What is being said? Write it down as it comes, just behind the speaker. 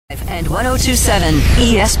And 102.7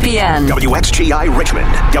 ESPN. WXGI Richmond,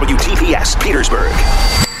 WTPS Petersburg.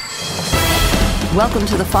 Welcome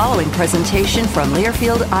to the following presentation from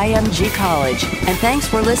Learfield IMG College. And thanks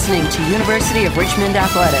for listening to University of Richmond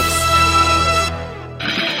Athletics.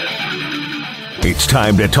 It's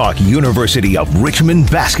time to talk University of Richmond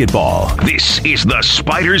basketball. This is the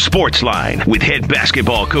Spider Sportsline with head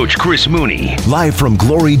basketball coach Chris Mooney. Live from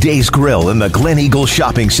Glory Days Grill in the Glen Eagle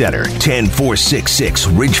Shopping Center, 10466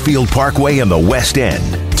 Ridgefield Parkway in the West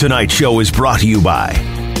End. Tonight's show is brought to you by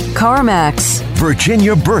CarMax,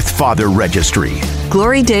 Virginia Birth Father Registry,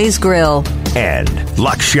 Glory Days Grill, and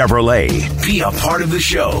Lux Chevrolet. Be a part of the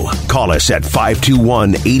show. Call us at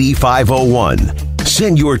 521-8501.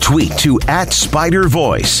 Send your tweet to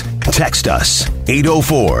 @SpiderVoice. Text us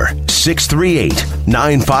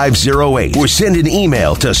 804-638-9508 or send an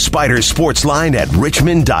email to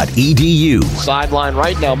spidersportsline@richmond.edu. Sideline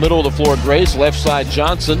right now, middle of the floor, Grace. Left side,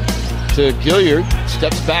 Johnson to Gilliard.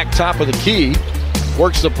 Steps back top of the key.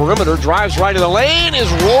 Works the perimeter, drives right in the lane, is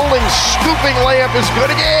rolling, scooping layup is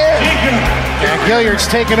good again. And Gilliard's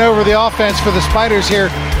taken over the offense for the Spiders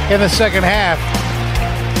here in the second half.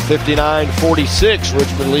 59-46,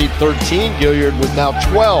 Richmond lead 13, Gilliard with now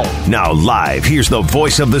 12. Now live, here's the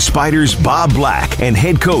voice of the Spiders, Bob Black, and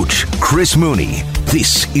head coach Chris Mooney.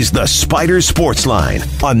 This is the Spider Sportsline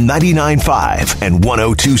on 99.5 and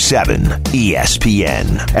 102.7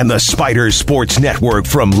 ESPN and the Spider Sports Network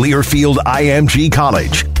from Learfield IMG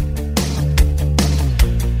College.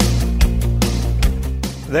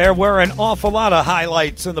 There were an awful lot of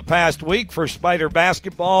highlights in the past week for Spider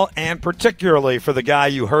basketball, and particularly for the guy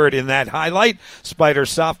you heard in that highlight, Spider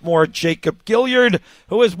sophomore Jacob Gilliard,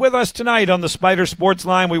 who is with us tonight on the Spider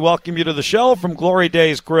Sportsline. We welcome you to the show from Glory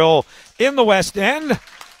Days Grill in the West End.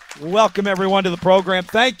 Welcome, everyone, to the program.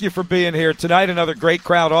 Thank you for being here tonight. Another great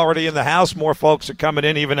crowd already in the house. More folks are coming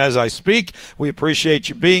in even as I speak. We appreciate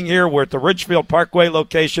you being here. We're at the Ridgefield Parkway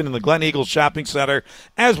location in the Glen Eagle Shopping Center,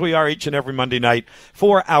 as we are each and every Monday night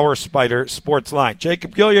for our Spider Sports Line.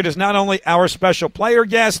 Jacob Gilliard is not only our special player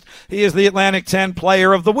guest, he is the Atlantic 10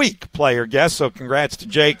 Player of the Week player guest. So congrats to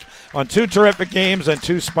Jake on 2 terrific games and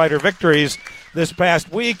 2 Spider victories this past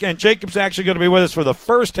week. And Jacob's actually going to be with us for the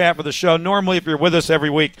first half of the show. Normally, if you're with us every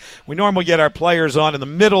week, we normally get our players on in the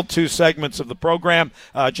middle 2 segments of the program.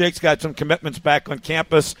 Jake's got some commitments back on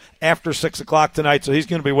campus after 6 o'clock tonight, so he's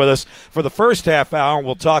going to be with us for the first half hour.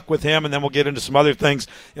 We'll talk with him, and then we'll get into some other things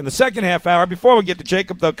in the second half hour. Before we get to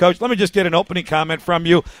Jacob, though, Coach, let me just get an opening comment from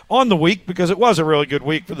you on the week, because it was a really good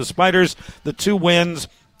week for the Spiders. The 2 wins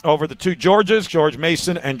over the 2 Georges, George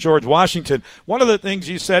Mason and George Washington. One of the things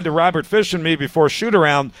you said to Robert Fish and me before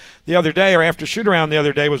shoot-around the other day, or after shoot-around the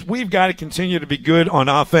other day, was we've got to continue to be good on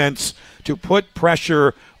offense to put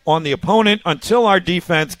pressure on the opponent until our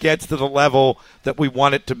defense gets to the level that we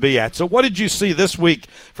want it to be at. So what did you see this week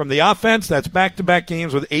from the offense? That's back-to-back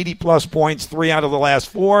games with 80-plus points, 3 out of the last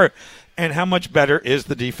 4. And how much better is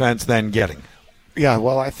the defense then getting? Yeah,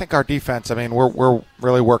 well, I think our defense, we're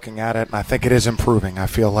really working at it, and I think it is improving. I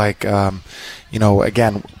feel like,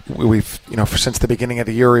 again, we've, since the beginning of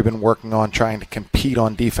the year, we've been working on trying to compete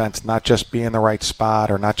on defense, not just be in the right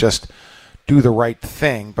spot or not just do the right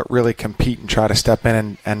thing, but really compete and try to step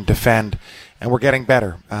in and defend. And we're getting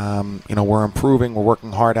better. We're improving. We're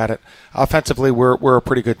working hard at it. Offensively, we're a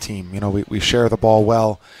pretty good team. We share the ball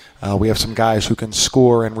well. We have some guys who can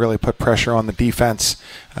score and really put pressure on the defense.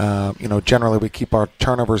 Generally we keep our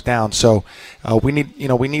turnovers down. So we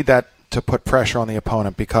need that to put pressure on the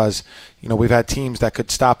opponent, because we've had teams that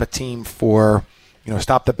could stop a team for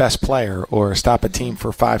stop the best player or stop a team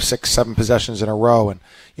for 5, 6, 7 possessions in a row. And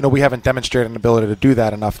we haven't demonstrated an ability to do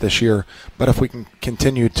that enough this year. But if we can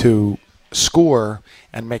continue to score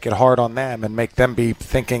and make it hard on them and make them be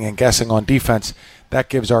thinking and guessing on defense, that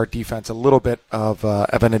gives our defense a little bit of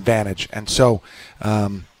an advantage. And so,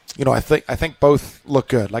 I think both look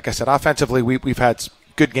good. Like I said, offensively, we've had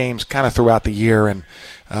good games kind of throughout the year and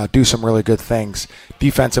do some really good things.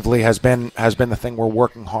 Defensively has been the thing we're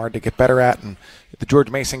working hard to get better at. And the George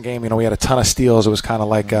Mason game, we had a ton of steals. It was kind of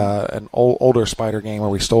like an older Spider game where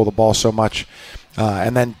we stole the ball so much.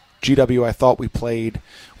 And then GW, I thought we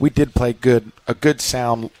did play a good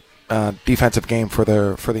sound defensive game for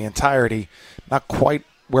the entirety. Not quite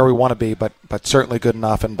where we want to be, but certainly good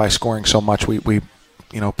enough. And by scoring so much, we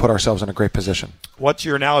put ourselves in a great position. What's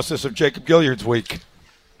your analysis of Jacob Gilliard's week?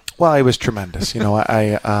 Well, it was tremendous.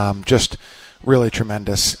 I just really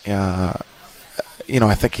tremendous.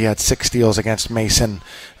 I think he had 6 steals against Mason,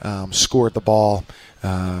 scored the ball.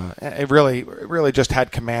 It really just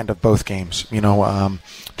had command of both games.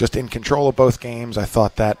 Just in control of both games. I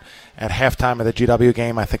thought that at halftime of the GW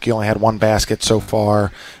game, I think he only had 1 basket so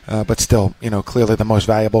far, but still, clearly the most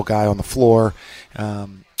valuable guy on the floor,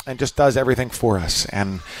 and just does everything for us.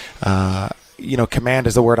 And command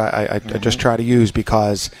is the word I just try to use,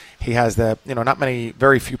 because he has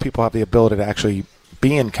very few people have the ability to actually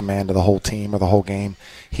be in command of the whole team or the whole game.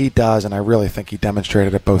 He does, and I really think he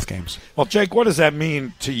demonstrated it both games. Well, Jake, what does that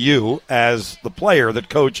mean to you as the player that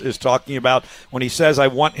Coach is talking about when he says, I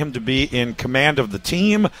want him to be in command of the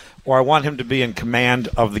team, or I want him to be in command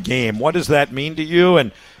of the game? What does that mean to you,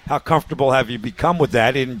 and how comfortable have you become with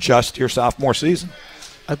that in just your sophomore season?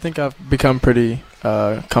 I think I've become pretty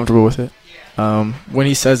comfortable with it. When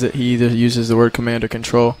he says it, he either uses the word command or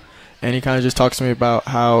control. And he kind of just talks to me about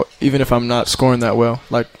how even if I'm not scoring that well,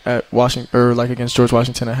 like at Washington or like against George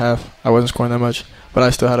Washington at half, I wasn't scoring that much, but I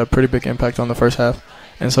still had a pretty big impact on the first half.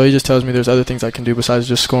 And so he just tells me there's other things I can do besides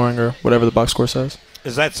just scoring or whatever the box score says.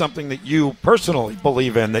 Is that something that you personally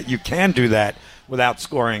believe in, that you can do that without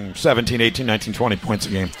scoring 17, 18, 19, 20 points a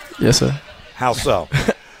game? Yes, sir. How so?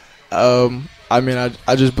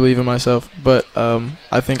 I just believe in myself, but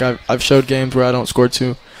I think I've showed games where I don't score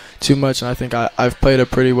too much, and I think I've played a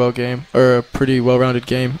pretty well-rounded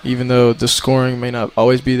game, even though the scoring may not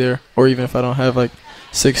always be there, or even if I don't have like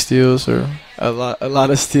 6 steals or a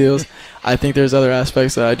lot of steals. I think there's other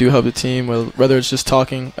aspects that I do help the team, whether it's just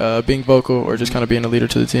talking, being vocal, or just kind of being a leader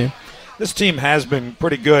to the team. This team has been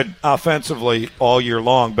pretty good offensively all year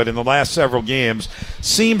long, but in the last several games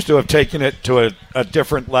seems to have taken it to a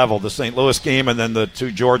different level. The St. Louis game and then the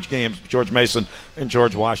 2 George games, George Mason and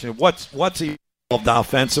George Washington. What's he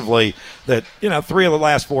offensively that 3 of the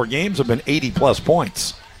last 4 games have been 80-plus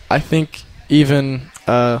points? I think even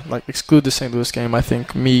exclude the St. Louis game, I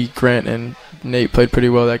think me, Grant, and Nate played pretty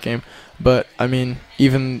well that game. But I mean,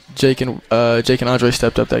 even Jake and Andre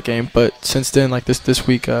stepped up that game. But since then, like this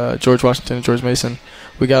week, George Washington and George Mason,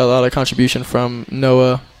 we got a lot of contribution from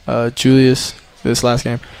Noah, Julius. This last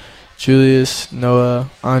game, Julius,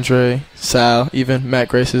 Noah, Andre, Sal, even Matt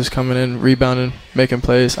Grace is coming in, rebounding, making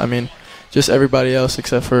plays. I mean, just everybody else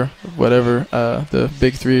except for whatever the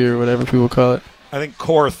big 3 or whatever people call it. I think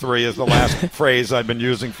core 3 is the last phrase I've been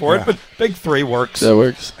using for it, but big 3 works. That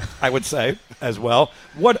works. I would say as well.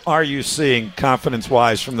 What are you seeing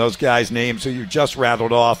confidence-wise from those guys' names who you just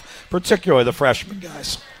rattled off, particularly the freshman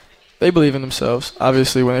guys? They believe in themselves.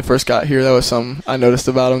 Obviously, when they first got here, that was something I noticed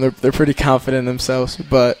about them. They're pretty confident in themselves,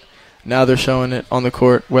 but now they're showing it on the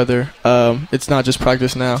court, whether it's not just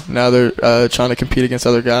practice now. Now they're trying to compete against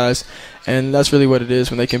other guys, and that's really what it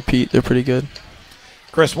is. When they compete, they're pretty good.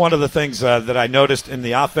 Chris, one of the things that I noticed in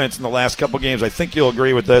the offense in the last couple games, I think you'll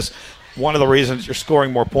agree with this, one of the reasons you're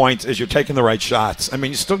scoring more points is you're taking the right shots. I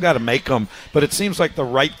mean, you still got to make them, but it seems like the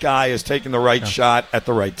right guy is taking the right shot at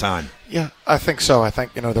the right time. Yeah, I think so. I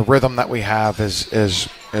think the rhythm that we have is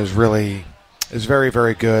very,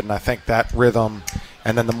 very good, and I think that rhythm,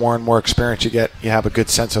 and then the more and more experience you get, you have a good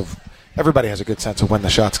sense of. Everybody has a good sense of when the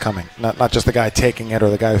shot's coming. Not just the guy taking it or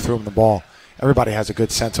the guy who threw him the ball. Everybody has a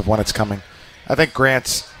good sense of when it's coming. I think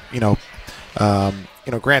Grant's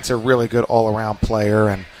Grant's a really good all-around player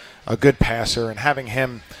and a good passer, and having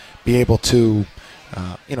him be able to,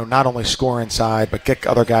 not only score inside but get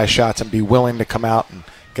other guys' shots and be willing to come out and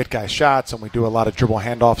get guys' shots, and we do a lot of dribble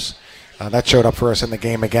handoffs. That showed up for us in the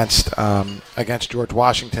game against George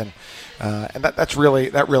Washington, and that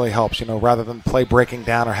really helps. Rather than play breaking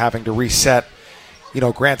down or having to reset,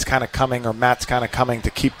 Grant's kind of coming or Matt's kind of coming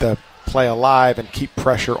to keep the play alive and keep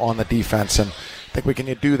pressure on the defense. And I think we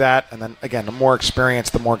can do that. And then, again, the more experience,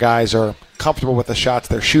 the more guys are comfortable with the shots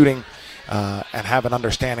they're shooting and have an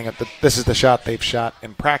understanding of that this is the shot they've shot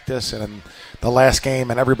in practice and in the last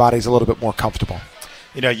game, and everybody's a little bit more comfortable.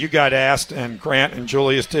 You got asked, and Grant and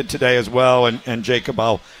Julius did today as well, and Jacob,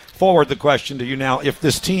 I'll forward the question to you now. If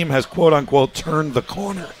this team has, quote-unquote, turned the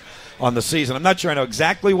corner on the season. I'm not sure I know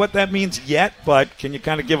exactly what that means yet, but can you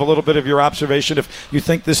kind of give a little bit of your observation if you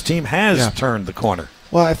think this team has turned the corner?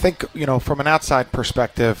 Well, I think from an outside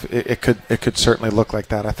perspective, it could certainly look like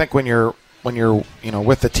that. I think when you're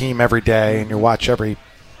with the team every day and you watch every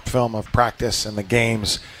film of practice and the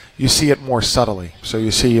games, you see it more subtly. So you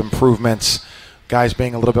see improvements, guys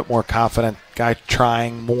being a little bit more confident, guys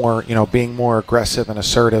trying more, being more aggressive and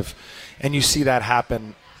assertive, and you see that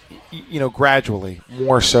happen gradually,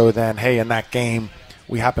 more so than, hey, in that game,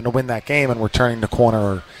 we happen to win that game and we're turning the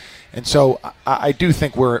corner. And so I do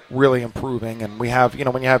think we're really improving, and we have,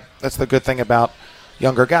 that's the good thing about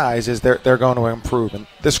younger guys is they're going to improve. And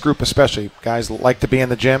this group especially, guys like to be in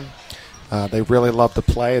the gym. They really love to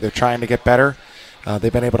play. They're trying to get better.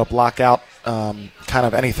 They've been able to block out kind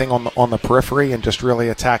of anything on the periphery and just really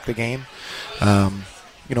attack the game.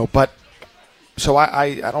 But so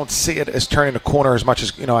I don't see it as turning a corner as much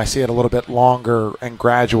as I see it a little bit longer and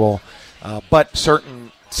gradual, but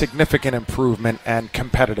certain significant improvement and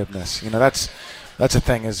competitiveness. That's the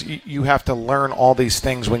thing is you have to learn all these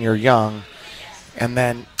things when you're young, and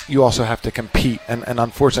then you also have to compete. And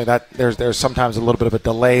unfortunately, that there's sometimes a little bit of a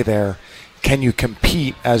delay there. Can you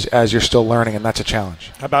compete as you're still learning? And that's a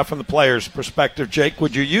challenge. How about from the players' perspective, Jake?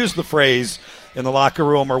 Would you use the phrase in the locker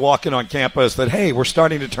room or walking on campus that, hey, we're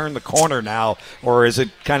starting to turn the corner now, or is it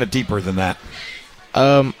kind of deeper than that?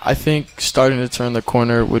 I think starting to turn the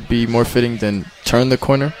corner would be more fitting than turn the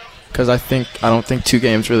corner, because I don't think 2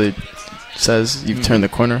 games really says you've turned the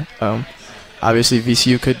corner. Obviously,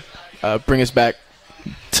 VCU could bring us back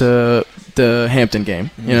to the Hampton game.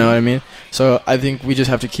 You know what I mean? So I think we just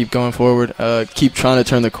have to keep going forward, keep trying to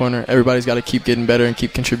turn the corner. Everybody's got to keep getting better and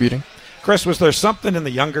keep contributing. Chris, was there something in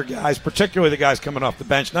the younger guys, particularly the guys coming off the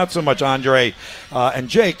bench, not so much Andre and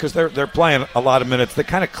Jake, because they're playing a lot of minutes, that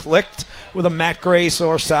kind of clicked with a Matt Grace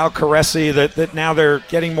or Sal Caresi, that now they're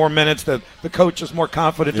getting more minutes, that the coach is more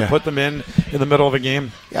confident to put them in the middle of a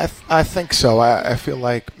game? Yeah, I think so. I feel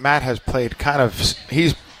like Matt has played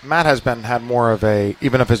Matt has had more of a,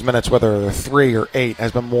 even if his minutes, whether they're 3 or 8,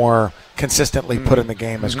 has been more consistently put in the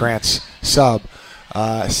game as Grant's sub.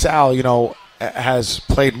 Sal, has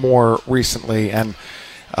played more recently, and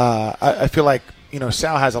I feel like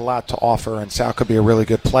Sal has a lot to offer, and Sal could be a really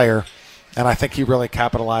good player, and I think he really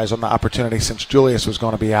capitalized on the opportunity since Julius was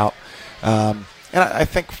going to be out. And I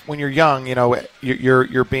think when you're young,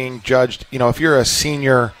 you're being judged. If you're a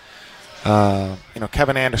senior,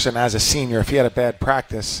 Kevin Anderson as a senior, if he had a bad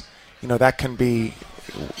practice, that can be.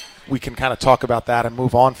 We can kind of talk about that and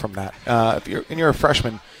move on from that. If you're a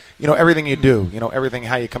freshman. Everything you do, everything,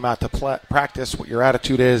 how you come out to practice, what your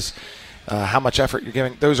attitude is, how much effort you're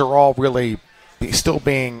giving, those are all really still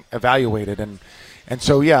being evaluated. And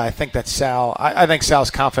so, yeah, I think that I think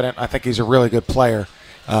Sal's confident. I think he's a really good player,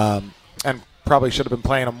 and probably should have been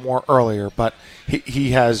playing him more earlier. But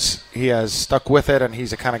he has stuck with it, and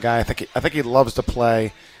he's the kind of guy, I think he loves to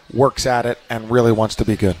play, works at it, and really wants to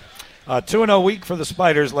be good. 2-0 week for the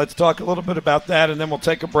Spiders. Let's talk a little bit about that, and then we'll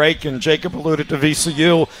take a break. And Jacob alluded to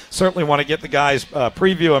VCU. Certainly want to get the guys'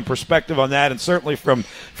 preview and perspective on that, and certainly from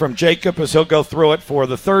Jacob as he'll go through it for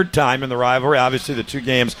the 3rd time in the rivalry. Obviously, the 2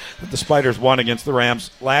 games that the Spiders won against the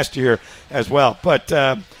Rams last year as well. But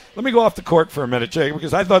let me go off the court for a minute, Jacob,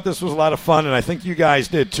 because I thought this was a lot of fun, and I think you guys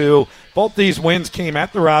did too. Both these wins came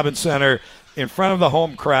at the Robins Center in front of the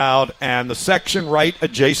home crowd and the section right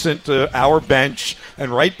adjacent to our bench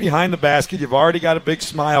and right behind the basket. You've already got a big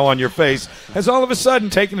smile on your face. Has all of a sudden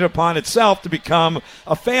taken it upon itself to become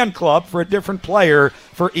a fan club for a different player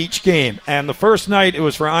for each game. And the first night it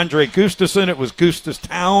was for Andre Gustafson. It was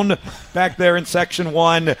Gustastown back there in Section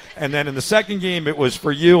 1. And then in the second game it was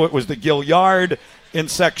for you. It was the Gilliard in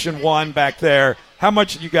Section 1 back there. How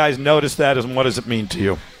much did you guys notice that, and what does it mean to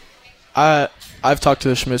you? I've talked to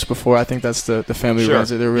the Schmitz before. I think that's the family who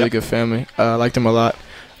runs it. They're a really good family. I like them a lot.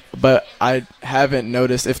 But I haven't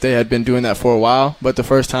noticed if they had been doing that for a while. But the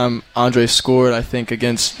first time Andre scored, I think,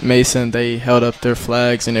 against Mason, they held up their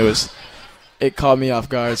flags, and it caught me off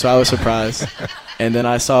guard. So I was surprised. And then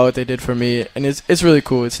I saw what they did for me, and it's really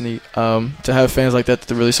cool. It's neat to have fans like that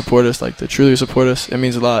really support us, like to truly support us. It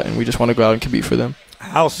means a lot, and we just want to go out and compete for them.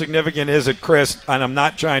 How significant is it, Chris? And I'm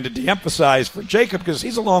not trying to de-emphasize for Jacob because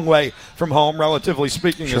he's a long way from home, relatively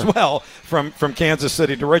speaking, as well, from Kansas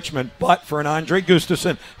City to Richmond. But for an Andre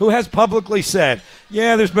Gustafson, who has publicly said,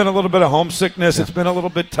 yeah, there's been a little bit of homesickness. It's been a little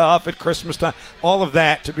bit tough at Christmas time. All of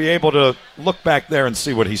that, to be able to look back there and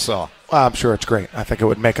see what he saw. Well, I'm sure it's great. I think it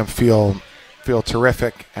would make him feel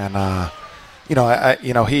terrific. And,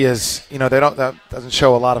 he is, that doesn't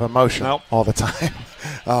show a lot of emotion all the time.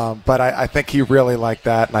 But I think he really liked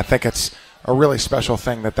that, and I think it's a really special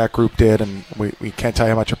thing that group did, and we can't tell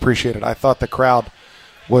you how much appreciated. I thought the crowd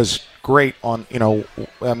was great on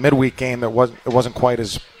a midweek game. It wasn't quite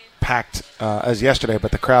as packed as yesterday,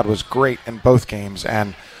 but the crowd was great in both games,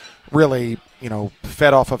 and really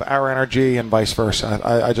fed off of our energy and vice versa.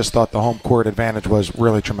 I just thought the home court advantage was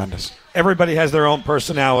really tremendous. Everybody has their own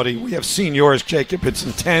personality. We have seen yours, Jacob. It's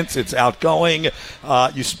intense. It's outgoing.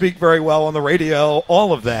 You speak very well on the radio.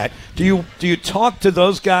 All of that. Do you talk to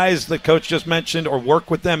those guys that Coach just mentioned, or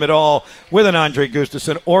work with them at all with an Andre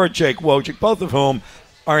Gustafson or a Jake Wojcik, both of whom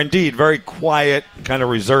are indeed very quiet, kind of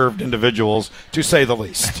reserved individuals, to say the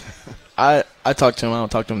least? I talk to him. I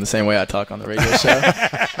don't talk to him the same way I talk on the radio show,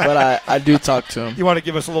 but I do talk to him. You want to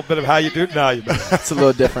give us a little bit of how you do it? No, you don't. It's a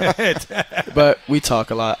little different, but we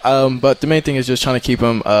talk a lot. But the main thing is just trying to keep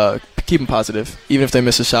him positive, even if they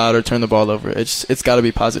miss a shot or turn the ball over. It's got to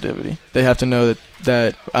be positivity. They have to know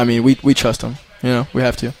that I mean, we trust them. We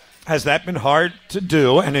have to. Has that been hard to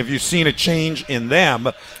do? And have you seen a change in them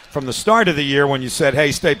from the start of the year when you said,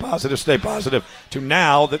 hey, stay positive, to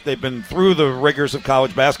now that they've been through the rigors of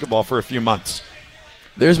college basketball for a few months?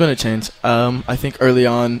 There's been a change. I think early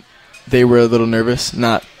on they were a little nervous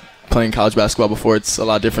not playing college basketball before. It's a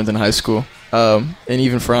lot different than high school. And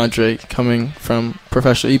even for Andre, coming from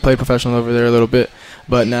professional, he played professional over there a little bit.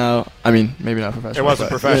 But now, I mean, maybe not professional. It wasn't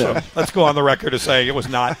professional. Yeah. Let's go on the record as saying it was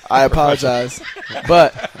not. I apologize,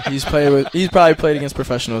 but he's probably played against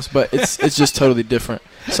professionals, but it's just totally different.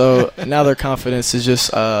 So now their confidence is just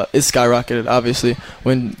it's skyrocketed. Obviously,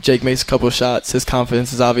 when Jake makes a couple of shots, his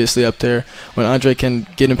confidence is obviously up there. When Andre can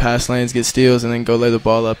get in pass lanes, get steals, and then go lay the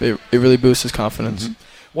ball up, it really boosts his confidence. Mm-hmm.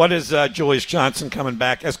 What is Julius Johnson coming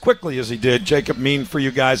back as quickly as he did, Jacob, mean for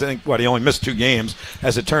you guys? I think, he only missed 2 games,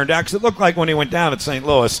 as it turned out, because it looked like when he went down at St.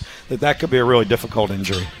 Louis that could be a really difficult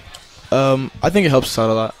injury. I think it helps us out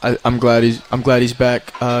a lot. I'm glad he's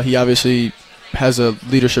back. He obviously has a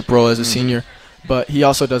leadership role as a senior, but he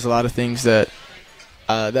also does a lot of things that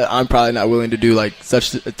I'm probably not willing to do, like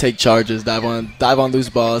take charges, dive on loose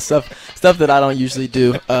balls, stuff that I don't usually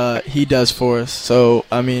do. He does for us. So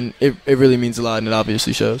I mean, it really means a lot, and it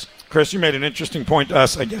obviously shows. Chris, you made an interesting point to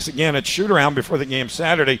us, I guess, again, at shoot-around before the game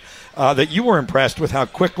Saturday, that you were impressed with how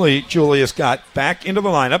quickly Julius got back into the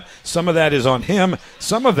lineup. Some of that is on him.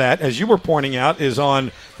 Some of that, as you were pointing out, is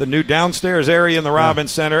on the new downstairs area in the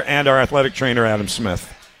Robbins Center and our athletic trainer, Adam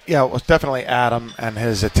Smith. Yeah, it was definitely Adam and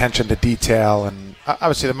his attention to detail. And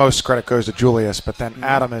obviously the most credit goes to Julius, but then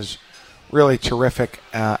Adam is really terrific.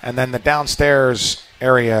 And then the downstairs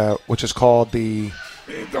area, which is called the...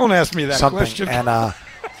 Don't ask me that question. And,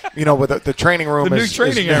 with the training room the new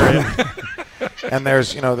training area. And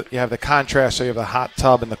there's, you have the contrast, so you have the hot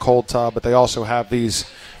tub and the cold tub, but they also have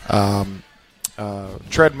these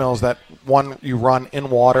treadmills that one you run in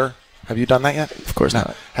water. Have you done that yet? Of course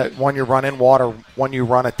not. One you run in water, one you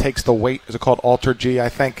run, it takes the weight. Is it called Alter G, I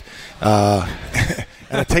think? And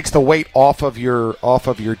it takes the weight off of your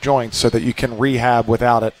joints so that you can rehab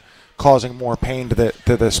without it causing more pain to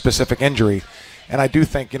the specific injury. And I do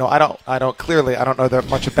think, I don't know that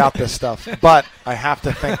much about this stuff, but I have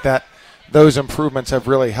to think that those improvements have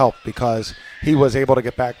really helped because he was able to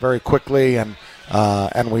get back very quickly, and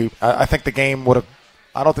I think the game would have.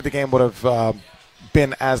 I don't think the game would have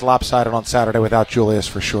been as lopsided on Saturday without Julius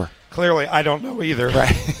for sure. Clearly, I don't know either.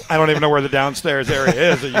 Right. I don't even know where the downstairs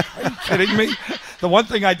area is. Are you kidding me? The one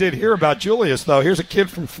thing I did hear about Julius, though, here's a kid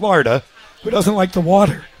from Florida who doesn't like the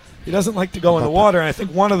water. He doesn't like to go in the water, and I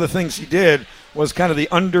think one of the things he did was kind of the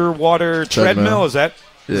underwater treadmill. Is that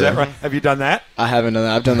right? Have you done that? I haven't done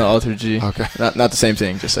that. I've done the Alter G. Okay. Not the same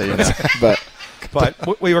thing, just so you know.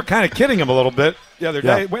 But we were kind of kidding him a little bit the other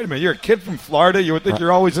day. Yeah. Wait a minute, you're a kid from Florida. You would think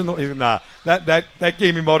you're always in the – nah, that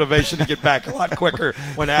gave me motivation to get back a lot quicker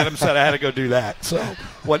when Adam said I had to go do that. So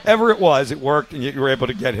whatever it was, it worked, and you were able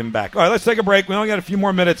to get him back. All right, let's take a break. We only got a few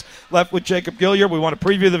more minutes left with Jacob Gilliard. We want to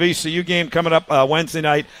preview the VCU game coming up Wednesday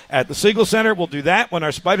night at the Siegel Center. We'll do that when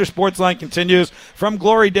our Spider Sportsline continues. From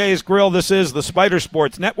Glory Days Grill, this is the Spider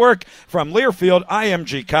Sports Network from Learfield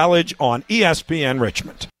IMG College on ESPN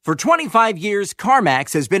Richmond. For 25 years,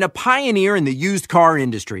 CarMax has been a pioneer in the used car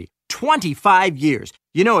industry. 25 years.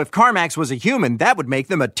 If CarMax was a human, that would make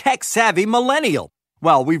them a tech-savvy millennial.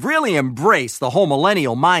 Well, we've really embraced the whole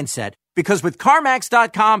millennial mindset because with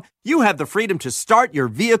CarMax.com, you have the freedom to start your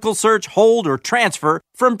vehicle search, hold, or transfer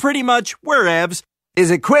from pretty much wherevs. Is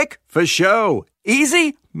it quick? For show.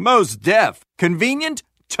 Easy? Most def. Convenient?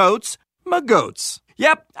 Totes? Magoats.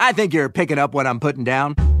 Yep, I think you're picking up what I'm putting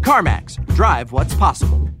down. CarMax. Drive what's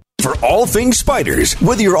possible. For all things Spiders,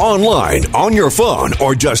 whether you're online, on your phone,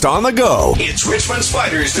 or just on the go, it's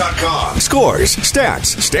RichmondSpiders.com. Scores,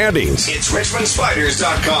 stats, standings. It's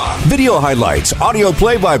RichmondSpiders.com. Video highlights, audio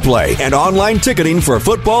play-by-play, and online ticketing for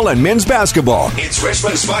football and men's basketball. It's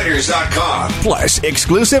RichmondSpiders.com. Plus,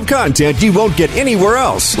 exclusive content you won't get anywhere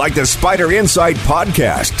else, like the Spider Insight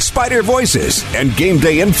podcast, Spider Voices, and game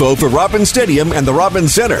day info for Robbins Stadium and the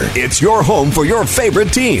Robbins Center. It's your home for your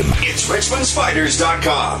favorite team. It's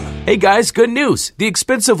RichmondSpiders.com. Hey guys, good news. The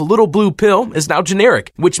expensive little blue pill is now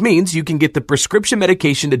generic, which means you can get the prescription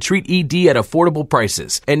medication to treat ED at affordable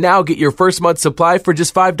prices. And now get your first month's supply for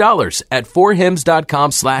just $5 at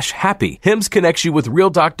 4hims.com/happy. Hims connects you with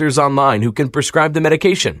real doctors online who can prescribe the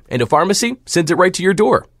medication, and a pharmacy sends it right to your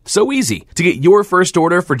door. So easy. To get your first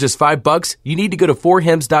order for just $5, you need to go to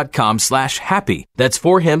 4hims.com/happy. That's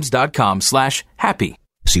 4hims.com/happy.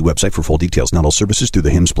 See website for full details. Not all services through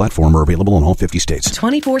the HIMSS platform are available in all 50 states.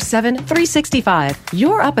 24/7, 365.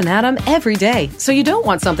 You're up and at 'em every day, so you don't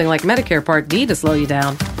want something like Medicare Part D to slow you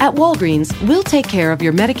down. At Walgreens, we'll take care of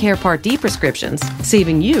your Medicare Part D prescriptions,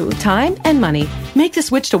 saving you time and money. Make the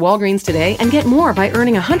switch to Walgreens today and get more by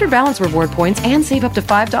earning 100 balance reward points and save up to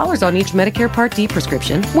 $5 on each Medicare Part D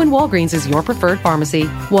prescription when Walgreens is your preferred pharmacy.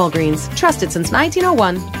 Walgreens, trusted since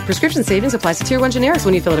 1901. Prescription savings applies to Tier 1 generics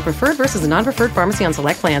when you fill at a preferred versus a non-preferred pharmacy on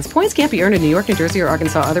select plans. Points can't be earned in New York, New Jersey, or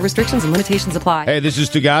Arkansas. Other restrictions and limitations apply. Hey, this is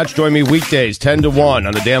Tagach. Join me weekdays 10 to 1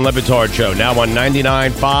 on the Dan Le Batard Show, now on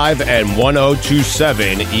 99.5 and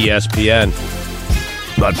 102.7 ESPN.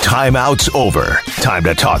 The timeout's over. Time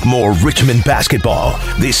to talk more Richmond basketball.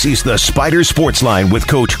 This is the Spider Sportsline with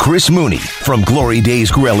Coach Chris Mooney from Glory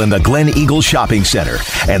Days Grill in the Glen Eagle Shopping Center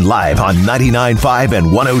and live on 99.5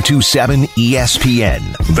 and 102.7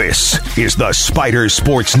 ESPN. This is the Spider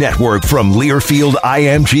Sports Network from Learfield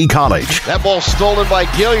IMG College. That ball stolen by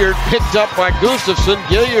Gilliard, picked up by Gustafson.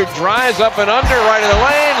 Gilliard drives up and under, right in the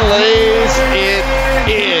lane, lays it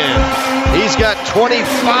in. He's got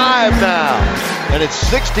 25 now, and it's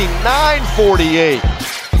 69-48.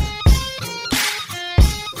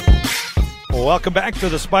 Well, welcome back to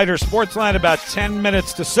the Spider Sportsline. About 10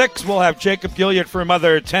 minutes to 6. We'll have Jacob Gilliard for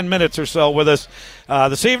another 10 minutes or so with us.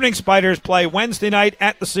 This evening, Spiders play Wednesday night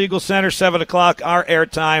at the Siegel Center, 7 o'clock. Our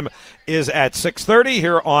airtime is at 6:30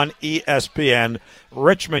 here on ESPN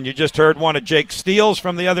Richmond. You just heard one of Jake's steals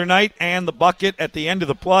from the other night and the bucket at the end of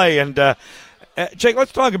the play. And Jake,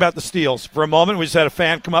 let's talk about the steals for a moment. We just had a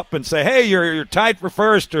fan come up and say, hey, you're tied for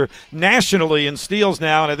first or nationally in steals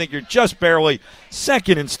now, and I think you're just barely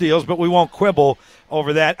second in steals, but we won't quibble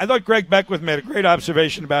over that. I thought Greg Beckwith made a great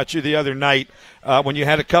observation about you the other night when you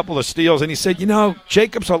had a couple of steals, and he said,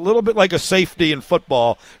 Jacob's a little bit like a safety in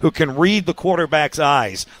football who can read the quarterback's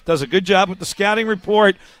eyes, does a good job with the scouting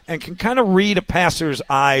report, and can kind of read a passer's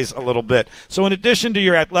eyes a little bit. So in addition to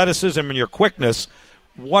your athleticism and your quickness,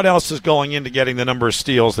 what else is going into getting the number of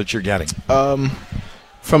steals that you're getting?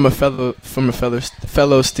 From a fellow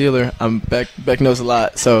Steeler, Beck knows a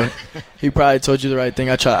lot, so he probably told you the right thing.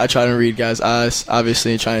 I try to read guys' eyes,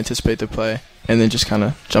 obviously, and try to anticipate the play, and then just kind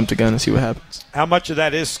of jump the gun and see what happens. How much of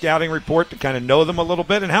that is scouting report to kind of know them a little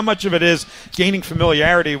bit, and how much of it is gaining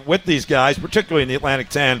familiarity with these guys, particularly in the Atlantic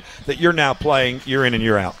 10, that you're now playing year in and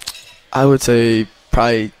year out? I would say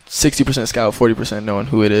probably 60% scout, 40% knowing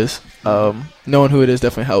who it is. Knowing who it is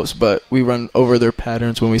definitely helps, but we run over their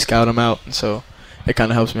patterns when we scout them out, and so it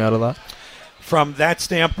kind of helps me out a lot. From that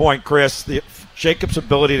standpoint, Chris, Jacob's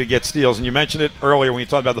ability to get steals, and you mentioned it earlier when you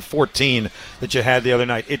talked about the 14 that you had the other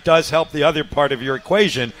night, it does help the other part of your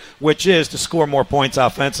equation, which is to score more points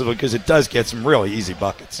offensively, because it does get some really easy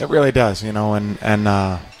buckets. It really does,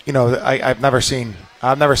 I've never seen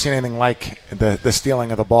anything like the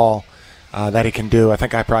stealing of the ball that he can do. I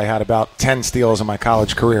think I probably had about 10 steals in my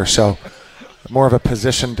college career, so more of a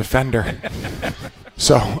position defender.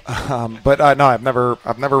 So, no, I've never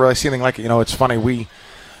really seen anything like it. It's funny. When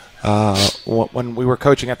we were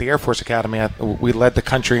coaching at the Air Force Academy, we led the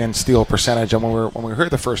country in steal percentage, and when we were here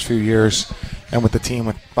the first few years, and with the team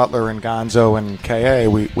with Butler and Gonzo and KA,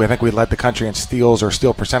 I think we led the country in steals or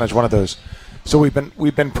steal percentage, one of those. So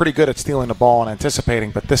we've been pretty good at stealing the ball and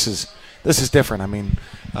anticipating, but this is different. I mean,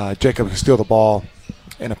 Jacob can steal the ball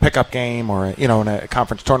in a pickup game or in a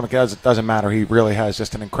conference tournament. It doesn't matter. He really has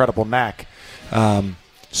just an incredible knack.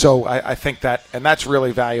 So I think that, and that's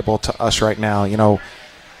really valuable to us right now.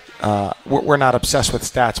 We're not obsessed with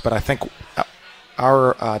stats, but I think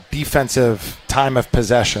our defensive time of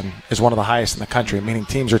possession is one of the highest in the country, meaning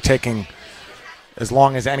teams are taking as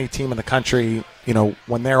long as any team in the country,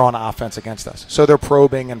 when they're on offense against us. So they're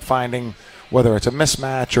probing and finding whether it's a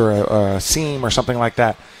mismatch or a seam or something like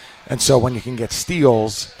that. And so when you can get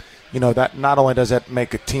steals, that not only does it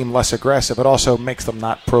make a team less aggressive, it also makes them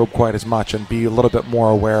not probe quite as much and be a little bit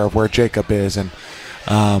more aware of where Jacob is. And,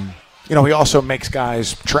 he also makes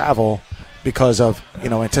guys travel because of,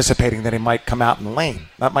 anticipating that he might come out in the lane.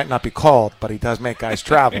 That might not be called, but he does make guys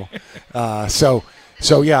travel.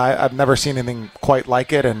 So yeah, I've never seen anything quite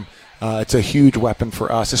like it, and it's a huge weapon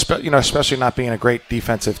for us, especially not being a great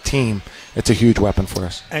defensive team. it's a huge weapon for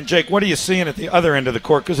us. And Jake, what are you seeing at the other end of the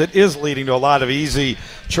court? Because it is leading to a lot of easy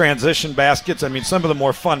transition baskets. I mean, some of the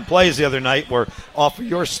more fun plays the other night were off of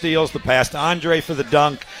your steals, the pass to Andre for the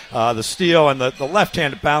dunk, the steal, and the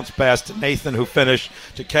left-handed bounce pass to Nathan, who finished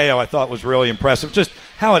to KO, I thought was really impressive. Just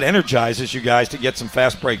how it energizes you guys to get some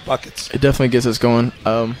fast break buckets. It definitely gets us going.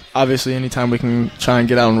 Obviously, anytime we can try and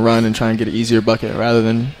get out and run and try and get an easier bucket rather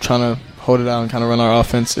than trying to hold it out and kind of run our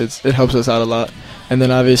offense, it helps us out a lot. And then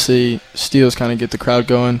obviously steals kind of get the crowd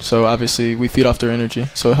going, so obviously we feed off their energy,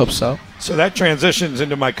 so it helps us out. So that transitions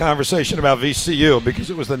into my conversation about VCU, because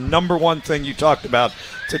it was the number one thing you talked about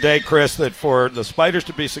today, Chris, that for the Spiders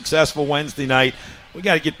to be successful Wednesday night, we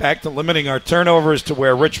got to get back to limiting our turnovers to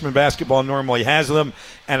where Richmond basketball normally has them.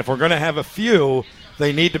 And if we're going to have a few,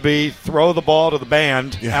 they need to be throw the ball to the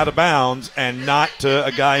band out of bounds and not to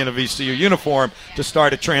a guy in a VCU uniform to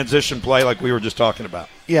start a transition play like we were just talking about.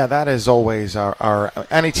 Yeah, that is always our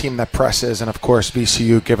any team that presses, and of course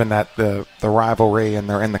VCU, given that the rivalry and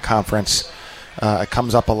they're in the conference, it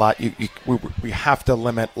comes up a lot. We have to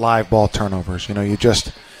limit live ball turnovers.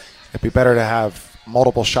 It'd be better to have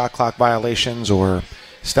multiple shot clock violations or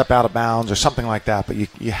step out of bounds or something like that, but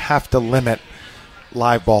you have to limit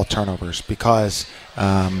live ball turnovers because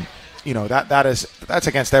that's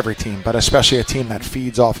against every team, but especially a team that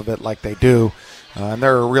feeds off of it like they do. And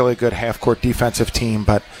they're a really good half-court defensive team,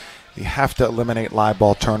 but you have to eliminate live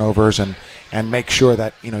ball turnovers and make sure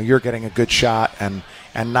that you're getting a good shot and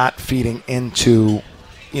not feeding into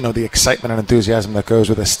the excitement and enthusiasm that goes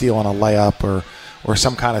with a steal and a layup or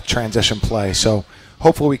some kind of transition play. So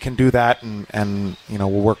hopefully we can do that, and we'll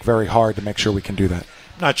work very hard to make sure we can do that.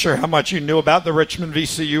 Not sure how much you knew about the Richmond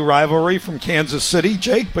VCU rivalry from Kansas City,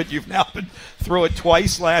 Jake, but you've now been through it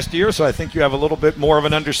twice last year, so I think you have a little bit more of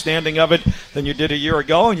an understanding of it than you did a year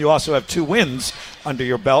ago, and you also have 2 wins under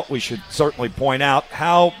your belt. We should certainly point out,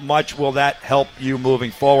 how much will that help you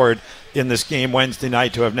moving forward in this game Wednesday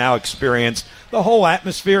night to have now experienced the whole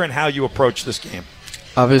atmosphere and how you approach this game?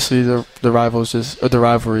 Obviously, the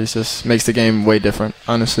rivalries just makes the game way different.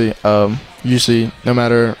 Honestly, usually, no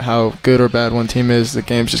matter how good or bad one team is, the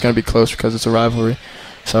game's just going to be close because it's a rivalry.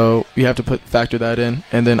 So you have to factor that in,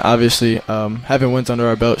 and then obviously, having wins under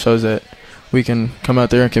our belt shows that we can come out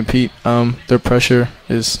there and compete. Their pressure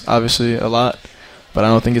is obviously a lot, but I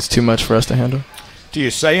don't think it's too much for us to handle. Do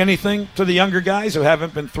you say anything to the younger guys who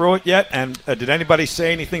haven't been through it yet? And did anybody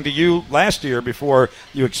say anything to you last year before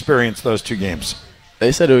you experienced those 2 games?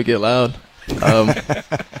 They said it would get loud.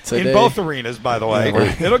 In both arenas, by the way.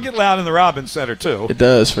 It'll get loud in the Robbins Center, too. It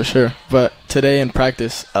does, for sure. But today in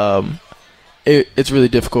practice, it's really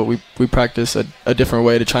difficult. We practice a different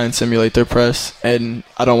way to try and simulate their press. And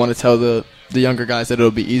I don't want to tell the younger guys that it'll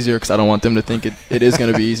be easier because I don't want them to think it is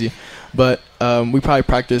going to be easy. But we probably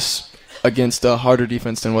practice against a harder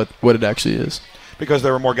defense than what it actually is. Because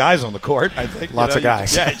there were more guys on the court, I think. Lots of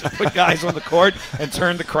guys. Yeah, just put guys on the court and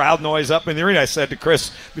turn the crowd noise up in the arena. I said to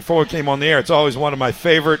Chris before we came on the air, it's always one of my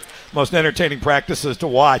favorite, most entertaining practices to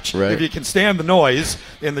watch. Right. If you can stand the noise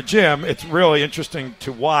in the gym, it's really interesting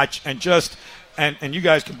to watch. And just and you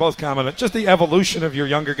guys can both comment on just the evolution of your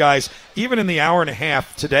younger guys, even in the hour and a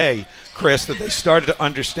half today, Chris, that they started to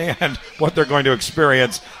understand what they're going to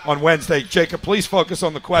experience on Wednesday. Jacob, please focus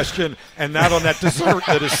on the question and not on that dessert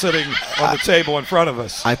that is sitting on the table in front of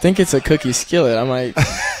us. I think it's a cookie skillet. I might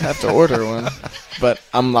have to order one, but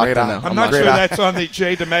I'm locked in now. I'm not sure that's on the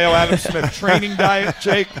Jay DeMayo Adam Smith training diet,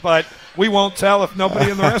 Jake, but we won't tell if nobody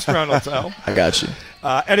in the restaurant will tell. I got you.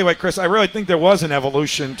 Anyway, Chris, I really think there was an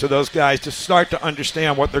evolution to those guys to start to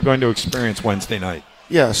understand what they're going to experience Wednesday night.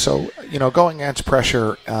 Yeah, so, going against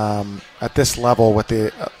pressure at this level with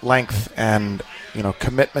the length and,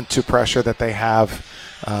 commitment to pressure that they have,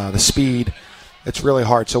 the speed, it's really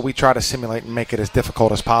hard. So we try to simulate and make it as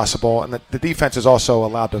difficult as possible. And the defense is also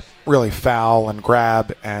allowed to really foul and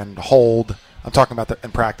grab and hold. I'm talking about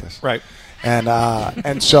in practice. Right.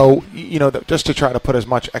 And so, just to try to put as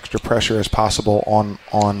much extra pressure as possible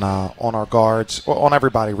on our guards, on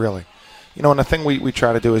everybody really. And the thing we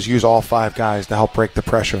try to do is use all 5 guys to help break the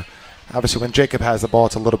pressure. Obviously, when Jacob has the ball,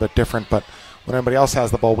 it's a little bit different, but when everybody else has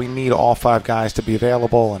the ball, we need all 5 guys to be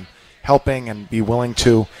available and helping and be willing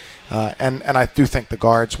to. And I do think the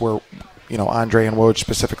guards were, Andre and Woj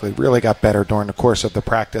specifically, really got better during the course of the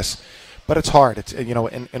practice. But it's hard. It's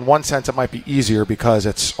in one sense it might be easier because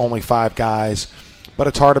it's only 5 guys, but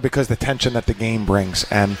it's harder because the tension that the game brings,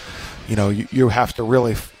 and you have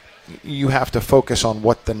to focus on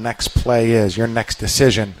what the next play is, your next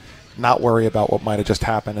decision, not worry about what might have just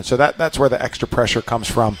happened. And so that's where the extra pressure comes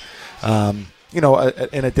from. In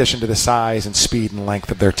addition to the size and speed and length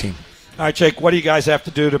of their team. All right, Jake, what do you guys have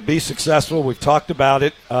to do to be successful? We've talked about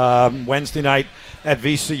it Wednesday night at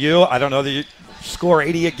VCU. I don't know that you score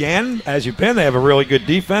 80 again, as you've been. They have a really good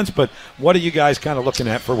defense, but what are you guys kind of looking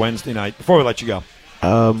at for Wednesday night before we let you go?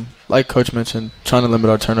 Like Coach mentioned, trying to limit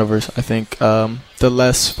our turnovers. I think the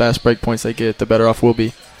less fast break points they get, the better off we'll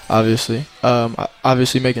be, obviously.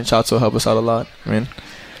 Obviously, making shots will help us out a lot. I mean,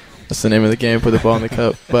 that's the name of the game, put the ball in the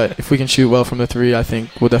cup. But if we can shoot well from the three, I think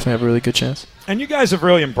we'll definitely have a really good chance. And you guys have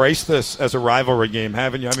really embraced this as a rivalry game,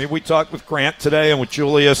 haven't you? I mean, we talked with Grant today and with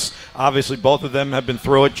Julius. Obviously, both of them have been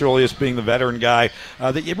through it, Julius being the veteran guy,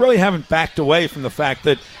 that you really haven't backed away from the fact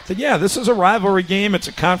that yeah, this is a rivalry game. It's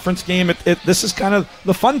a conference game. This is kind of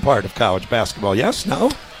the fun part of college basketball. Yes?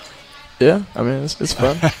 No? Yeah, I mean, it's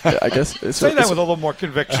fun. Yeah, I guess. Say that with a little more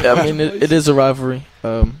conviction. I mean, it is a rivalry.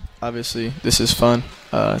 Obviously, this is fun.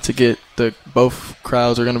 To get both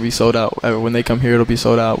crowds are going to be sold out. When they come here, it'll be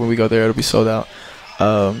sold out. When we go there, it'll be sold out.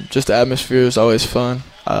 Just the atmosphere is always fun.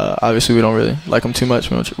 Obviously, we don't really like them too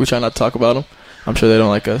much. We try not to talk about them. I'm sure they don't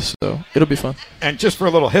like us, so it'll be fun. And just for a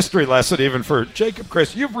little history lesson, even for Jacob,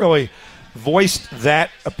 Chris, you've really voiced that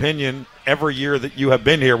opinion every year that you have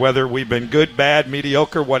been here, whether we've been good, bad,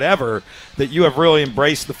 mediocre, whatever, that you have really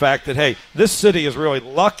embraced the fact that, hey, this city is really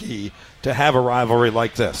lucky to have a rivalry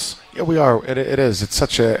like this. Yeah, we are. It is. It's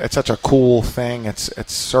such a cool thing.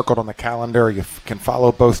 It's circled on the calendar. You can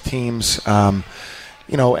follow both teams. And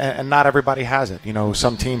not everybody has it.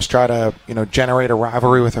 Some teams try to, generate a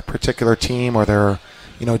rivalry with a particular team, or they're,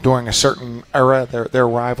 during a certain era, they're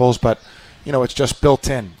rivals. But, it's just built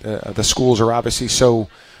in. The schools are obviously so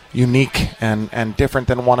unique and different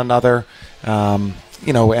than one another. And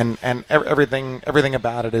everything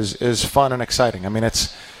about it is fun and exciting. I mean,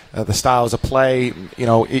 it's the styles of play,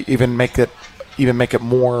 even make it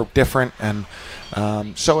more different, and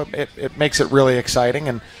so it makes it really exciting.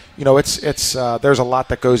 And it's there's a lot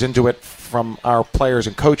that goes into it from our players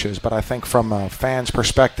and coaches, but I think from a fan's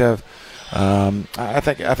perspective, I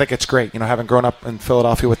think it's great. Having grown up in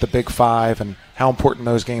Philadelphia with the Big Five and how important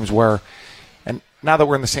those games were, and now that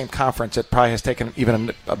we're in the same conference, it probably has taken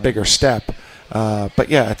even a bigger step. But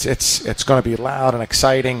yeah, it's going to be loud and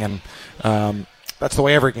exciting, and that's the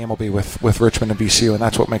way every game will be with Richmond and VCU, and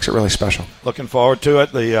that's what makes it really special. Looking forward to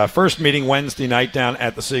it. The first meeting Wednesday night down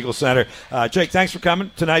at the Siegel Center. Jake, thanks for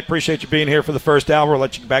coming tonight. Appreciate you being here for the first hour. We'll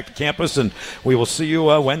let you get back to campus, and we will see you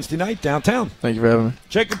Wednesday night downtown. Thank you for having me.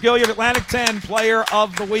 Jacob Gilliard, Atlantic 10, Player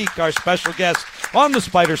of the Week, our special guest on the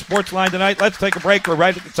Spider Sportsline tonight. Let's take a break. We're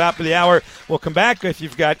right at the top of the hour. We'll come back. If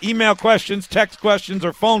you've got email questions, text questions,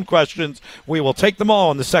 or phone questions, we will take them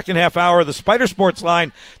all in the second half hour of the Spider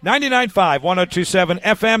Sportsline, 99.5, 102.7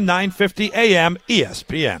 FM, 950 AM,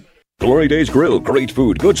 ESPN. Glory Days Grill, great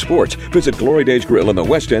food, good sports. Visit Glory Days Grill in the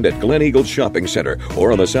West End at Glen Eagles Shopping Center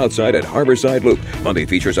or on the South Side at Harborside Loop. Monday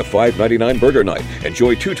features a $5.99 burger night.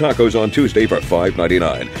 Enjoy 2 tacos on Tuesday for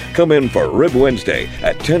 $5.99. Come in for Rib Wednesday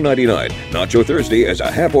at $10.99. Nacho Thursday is a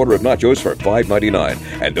half order of nachos for $5.99.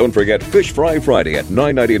 And don't forget Fish Fry Friday at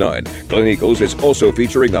 $9.99. Glen Eagles is also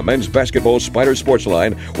featuring the men's basketball Spider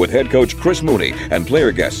Sportsline with head coach Chris Mooney and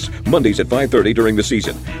player guests Mondays at 5:30 during the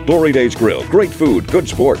season. Glory Days Grill, great food, good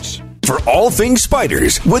sports. For all things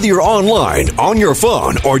Spiders, whether you're online, on your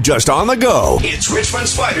phone, or just on the go, it's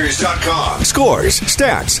RichmondSpiders.com. Scores,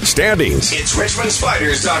 stats, standings. It's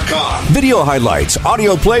RichmondSpiders.com. Video highlights,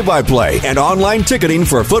 audio play-by-play, and online ticketing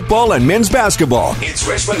for football and men's basketball. It's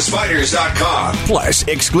RichmondSpiders.com. Plus,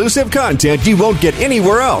 exclusive content you won't get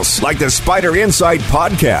anywhere else, like the Spider Insight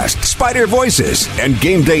podcast, Spider Voices, and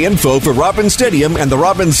game day info for Robin Stadium and the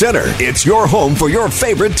Robin Center. It's your home for your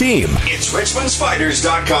favorite team. It's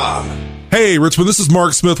RichmondSpiders.com. Hey, Richmond, this is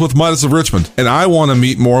Mark Smith with Midas of Richmond, and I want to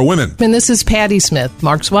meet more women. And this is Patty Smith,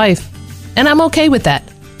 Mark's wife, and I'm okay with that.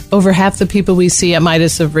 Over half the people we see at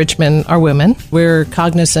Midas of Richmond are women. We're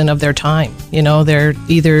cognizant of their time. They're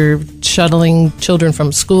either shuttling children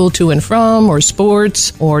from school to and from, or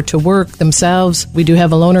sports, or to work themselves. We do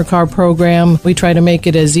have a loaner car program. We try to make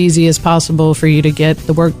it as easy as possible for you to get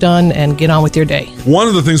the work done and get on with your day. One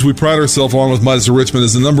of the things we pride ourselves on with Midas of Richmond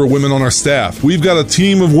is the number of women on our staff. We've got a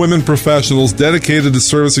team of women professionals dedicated to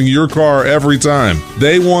servicing your car every time.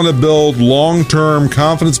 They want to build long-term,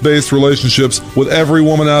 confidence-based relationships with every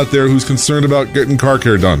woman out there who's concerned about getting car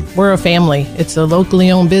care done. We're a family. It's a locally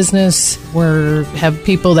owned business. We have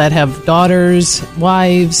people that have daughters,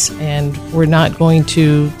 wives, and we're not going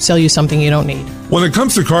to sell you something you don't need. When it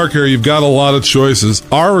comes to car care, you've got a lot of choices.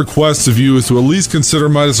 Our request of you is to at least consider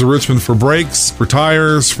Midas of Richmond for brakes, for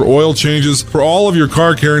tires, for oil changes, for all of your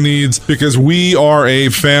car care needs, because we are a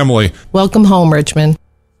family. Welcome home, Richmond.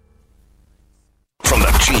 From the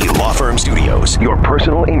McGee Law Firm Studios, your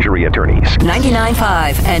personal injury attorneys.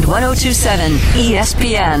 99.5 and 102.7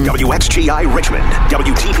 ESPN. WXGI Richmond,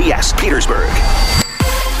 WTPS Petersburg.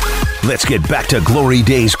 Let's get back to Glory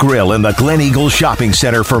Days Grill in the Glen Eagles Shopping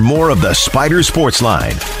Center for more of the Spider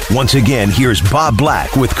Sportsline. Once again, here's Bob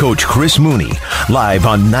Black with Coach Chris Mooney, live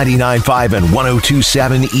on 99.5 and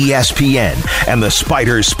 102.7 ESPN and the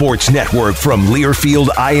Spider Sports Network from Learfield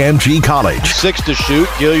IMG College. 6 to shoot.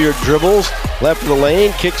 Gilliard dribbles left of the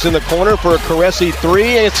lane, kicks in the corner for a Caresse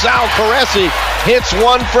three. It's out. Caresse hits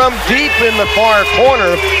one from deep in the far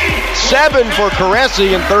corner. 7 for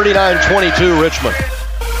Caresse and 39-22 Richmond.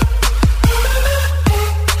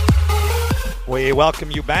 We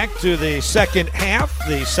welcome you back to the second half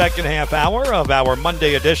hour of our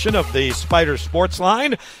Monday edition of the Spider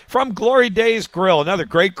Sportsline from Glory Days Grill. Another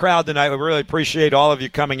great crowd tonight. We really appreciate all of you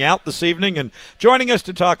coming out this evening and joining us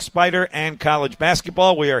to talk Spider and college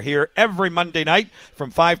basketball. We are here every Monday night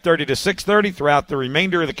from 5:30 to 6:30 throughout the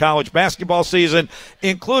remainder of the college basketball season,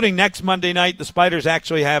 including next Monday night. The Spiders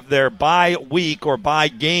actually have their bye week or bye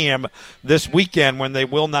game this weekend when they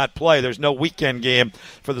will not play. There's no weekend game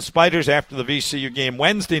for the Spiders after the VCU game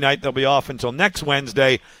Wednesday night. They'll be off until next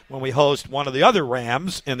Wednesday when we host one of the other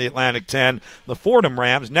Rams in the Atlantic 10, the Fordham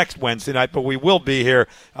Rams, next Wednesday night. But we will be here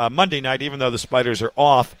Monday night, even though the Spiders are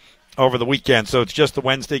off over the weekend. So it's just the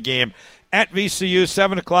Wednesday game at VCU,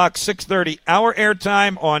 7 o'clock, 6:30 our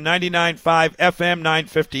airtime on 99.5 FM,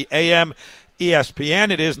 950 AM.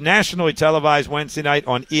 ESPN. It is nationally televised Wednesday night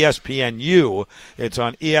on ESPNU. It's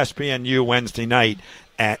on ESPNU Wednesday night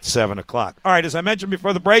at 7 o'clock. All right, as I mentioned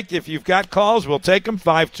before the break, if you've got calls, we'll take them,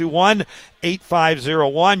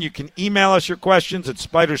 521-8501. You can email us your questions at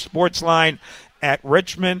Spider Sportsline at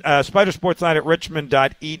Richmond, spidersportsline at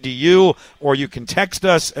richmond.edu, or you can text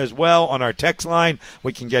us as well on our text line.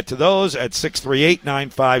 We can get to those at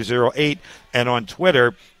 638-9508 and on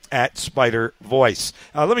Twitter at Spider Voice.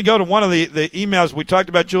 Let me go to one of the emails. We talked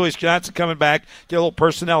about Julius Johnson coming back, get a little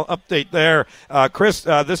personnel update there. Chris,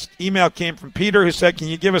 this email came from Peter, who said, can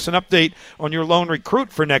you give us an update on your lone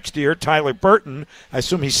recruit for next year, Tyler Burton? I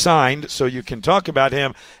assume he's signed, so you can talk about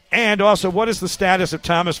him. And also, what is the status of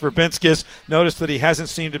Thomas Verbinskis? Notice that he hasn't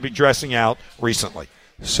seemed to be dressing out recently.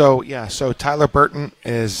 So Tyler Burton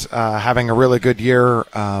is having a really good year.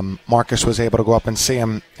 Marcus was able to go up and see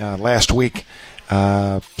him last week.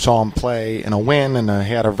 Saw him play in a win, and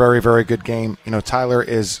he had a very, very good game. You know, Tyler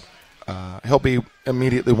is he'll be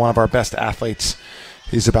immediately one of our best athletes.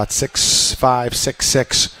 He's about 6'5",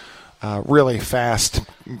 6'6", really fast,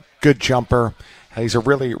 good jumper. He's a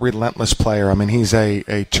really relentless player. I mean, he's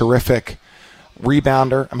a terrific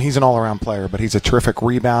rebounder. I mean, he's an all-around player, but he's a terrific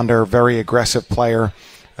rebounder, very aggressive player.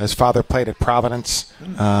 His father played at Providence,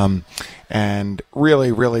 and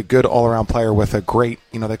really, really good all-around player with a great,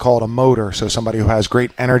 they call it a motor, so somebody who has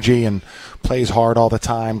great energy and plays hard all the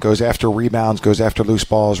time, goes after rebounds, goes after loose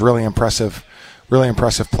balls, really impressive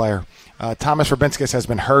player. Thomas Verbinskis has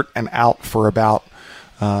been hurt and out for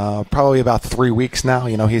probably about 3 weeks now.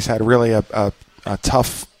 He's had really a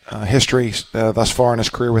tough history thus far in his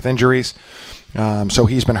career with injuries. So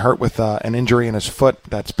he's been hurt with an injury in his foot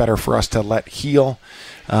that's better for us to let heal.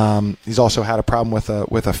 He's also had a problem with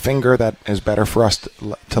a finger that is better for us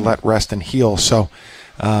to let rest and heal. So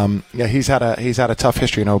he's had a tough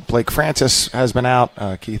history. Blake Francis has been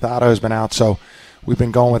out, Keith Otto has been out. So we've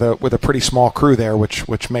been going with a pretty small crew there,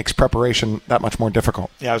 which makes preparation that much more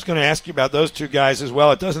difficult. Yeah, I was going to ask you about those two guys as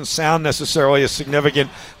well. It doesn't sound necessarily as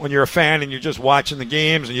significant when you're a fan and you're just watching the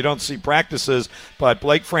games and you don't see practices, but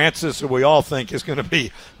Blake Francis, who we all think is going to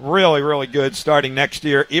be really, really good starting next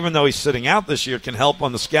year, even though he's sitting out this year, can help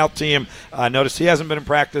on the scout team. Notice he hasn't been in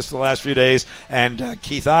practice the last few days, and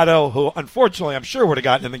Keith Otto, who unfortunately I'm sure would have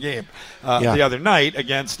gotten in the game the other night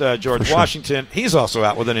against George Washington, he's also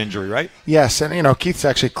out with an injury, right? Yes, and Keith's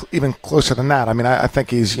actually even closer than that. I mean, I think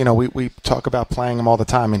he's, we talk about playing him all the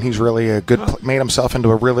time, and he's really made himself into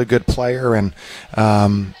a really good player, and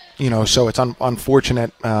so it's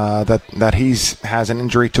unfortunate that has an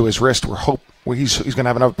injury to his wrist. He's going to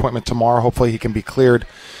have another appointment tomorrow. Hopefully he can be cleared.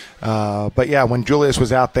 But yeah, when Julius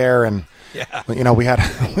was out there, and we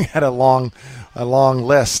had a long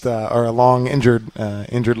list or a long injured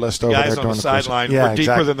list over guys there on the sideline were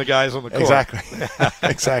deeper than the guys on the court.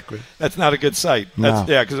 Exactly. That's not a good sight.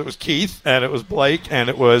 Because it was Keith and it was Blake and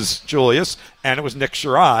it was Julius and it was Nick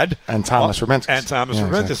Sherrod and Thomas Verbinskis.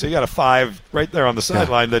 Exactly. So you got a 5 right there on the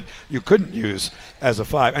sideline that you couldn't use as a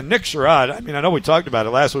 5. And Nick Sherrod, I know we talked about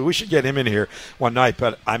it last week. We should get him in here one night,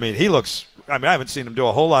 but he looks I mean, I haven't seen him do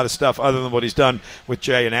a whole lot of stuff other than what he's done with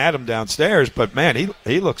Jay and Adam downstairs. But man,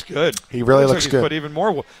 he looks good. He really looks like good. He's put even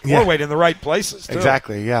more weight in the right places, too.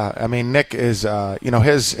 Exactly. Yeah. I mean, Nick is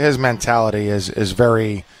his mentality is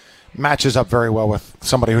very matches up very well with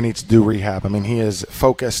somebody who needs to do rehab. I mean, he is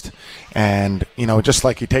focused, and just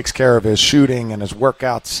like he takes care of his shooting and his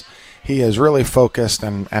workouts, he is really focused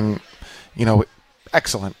and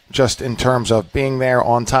excellent just in terms of being there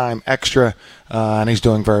on time, extra, and he's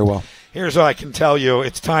doing very well. Here's what I can tell you.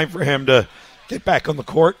 It's time for him to get back on the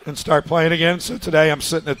court and start playing again. So today I'm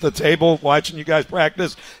sitting at the table watching you guys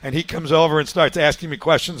practice, and he comes over and starts asking me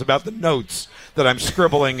questions about the notes that I'm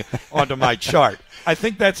scribbling onto my chart. I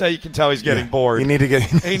think that's how you can tell he's getting bored. You need to get,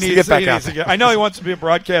 back out there. I know he wants to be a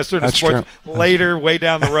broadcaster to sports later, way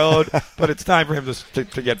down the road, but it's time for him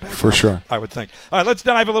to get back. For sure. I would think. All right, let's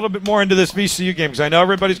dive a little bit more into this VCU game because I know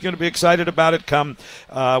everybody's going to be excited about it come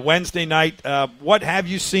Wednesday night. What have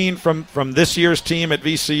you seen from this year's team at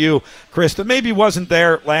VCU, Chris, that maybe wasn't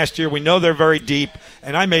there last year? We know they're very deep,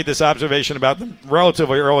 and I made this observation about them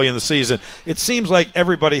relatively early in the season. It seems like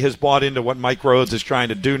everybody has bought into what Mike Rhodes is trying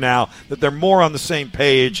to do now, that they're more on the same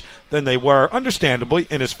page than they were, understandably,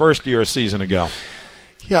 in his first year a season ago.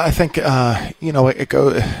 Yeah, I think it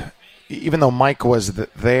goes. Even though Mike was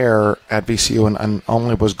there at VCU and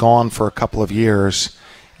only was gone for a couple of years,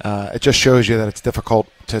 it just shows you that it's difficult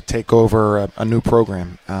to take over a new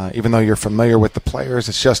program. Even though you're familiar with the players,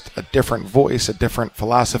 it's just a different voice, a different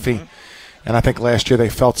philosophy. Mm-hmm. And I think last year they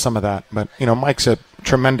felt some of that. But Mike's a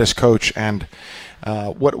tremendous coach, and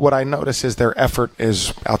what I notice is their effort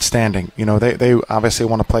is outstanding. They obviously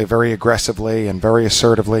want to play very aggressively and very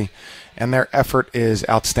assertively, and their effort is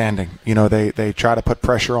outstanding. They try to put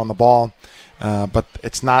pressure on the ball, but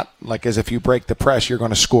it's not like as if you break the press, you're going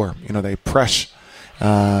to score. They press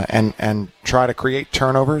and try to create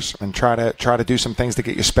turnovers and try to do some things to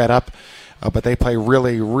get you sped up. But they play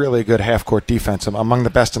really, really good half-court defense, among the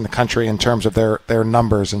best in the country in terms of their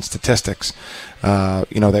numbers and statistics.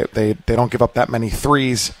 They don't give up that many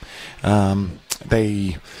threes.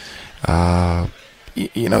 They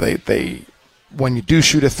when you do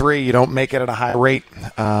shoot a three, you don't make it at a high rate.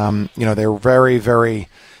 They're very, very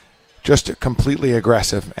just completely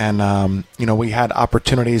aggressive. And, we had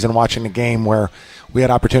opportunities in watching the game where we had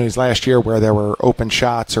opportunities last year where there were open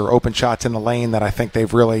shots in the lane that I think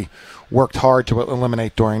they've really worked hard to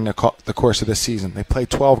eliminate during the course of this season. They play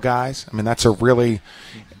 12 guys. I mean, that's a really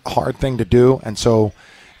hard thing to do. And so,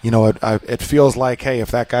 it feels like, hey,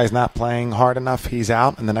 if that guy's not playing hard enough, he's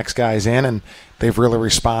out and the next guy's in, and they've really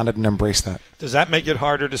responded and embraced that. Does that make it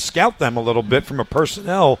harder to scout them a little bit from a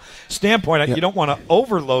personnel standpoint? Yeah. You don't want to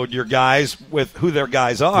overload your guys with who their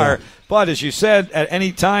guys are, but as you said, at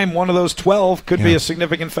any time, one of those 12 could be a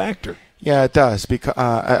significant factor. Yeah, it does. Because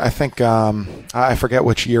I think I forget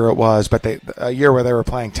which year it was, but a year where they were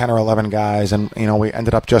playing 10 or 11 guys, and we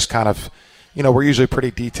ended up just kind of, we're usually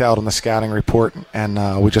pretty detailed in the scouting report,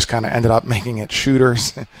 and we just kind of ended up making it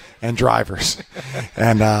shooters and drivers,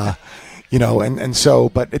 and and so,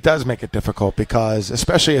 but it does make it difficult because,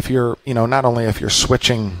 especially if you're, not only if you're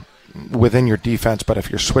switching within your defense, but if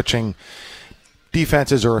you're switching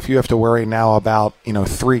defenses, or if you have to worry now about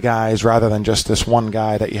three guys rather than just this one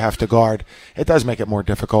guy that you have to guard, it does make it more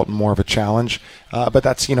difficult and more of a challenge. But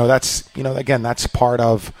that's again, that's part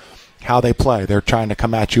of how they play. They're trying to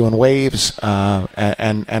come at you in waves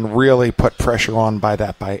and really put pressure on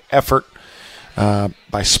by effort,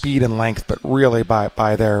 by speed and length, but really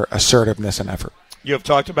by their assertiveness and effort. You have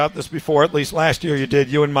talked about this before, at least last year you did.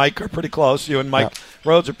 You and Mike are pretty close. You and Mike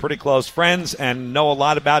Rhodes are pretty close friends and know a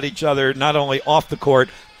lot about each other, not only off the court,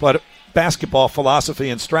 but basketball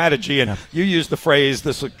philosophy and strategy. And you used the phrase,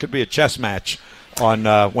 this could be a chess match on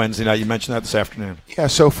Wednesday night. You mentioned that this afternoon. Yeah,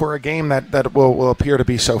 so for a game that will appear to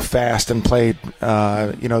be so fast and played,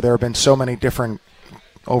 there have been so many different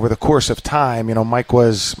over the course of time.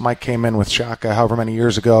 Mike came in with Shaka however many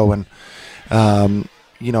years ago, and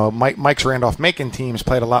Mike's Randolph-Macon teams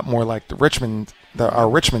played a lot more like our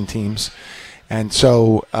Richmond teams, and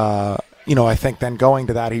so I think then going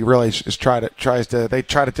to that, he really is try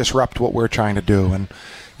to disrupt what we're trying to do, and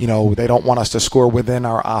they don't want us to score within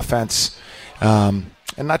our offense, and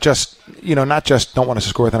not just don't want us to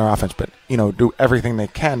score within our offense, but do everything they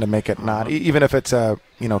can to make it not, even if it's a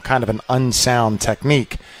kind of an unsound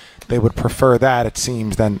technique, they would prefer that, it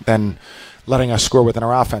seems, than letting us score within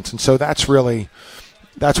our offense, and so that's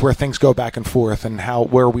where things go back and forth, and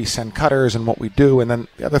where we send cutters and what we do. And then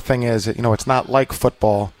the other thing is, it's not like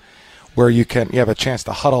football where you have a chance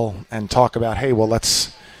to huddle and talk about, hey, well,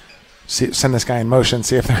 let's send this guy in motion,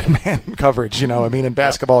 see if they're in man coverage. In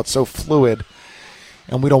basketball, it's so fluid.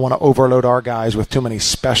 and we don't want to overload our guys with too many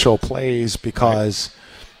special plays because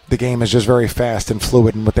the game is just very fast and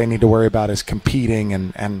fluid, and what they need to worry about is competing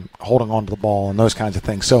and holding on to the ball and those kinds of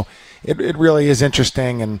things. So it really is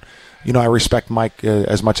interesting, and I respect Mike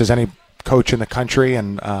as much as any coach in the country,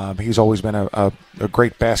 and he's always been a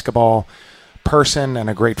great basketball person and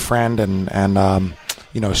a great friend, and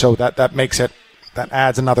so that makes it. That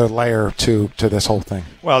adds another layer to this whole thing.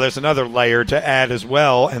 Well, there's another layer to add as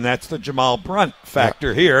well, and that's the Jamal Brunt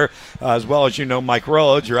factor here. As well as Mike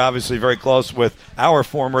Rhodes, you're obviously very close with our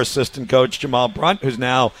former assistant coach, Jamal Brunt, who's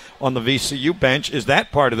now on the VCU bench. Is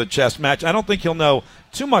that part of the chess match? I don't think he'll know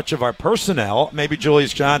too much of our personnel. Maybe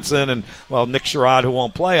Julius Johnson and, Nick Sherrod, who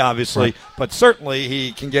won't play, obviously. Right. But certainly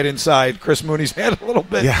he can get inside Chris Mooney's head a little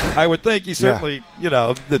bit. Yeah. I would think he certainly,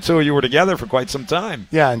 the two of you were together for quite some time.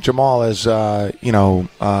 Yeah, and Jamal is,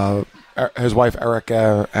 his wife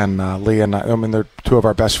Erica and Leah, and they're two of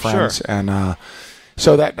our best friends. Sure. And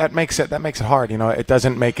so that makes it hard. It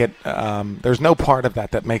doesn't make it. There's no part of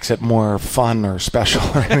that makes it more fun or special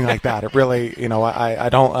or anything like that. It really, I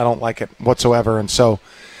don't like it whatsoever. And so,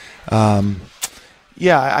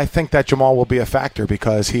 I think that Jamal will be a factor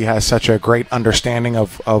because he has such a great understanding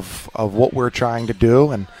of what we're trying to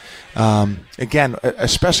do. And again,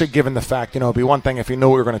 especially given the fact, it'd be one thing if he knew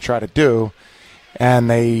what we were going to try to do, and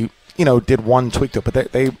they did one tweak to it,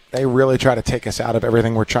 but they really try to take us out of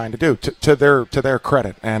everything we're trying to do to their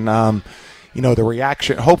credit. And the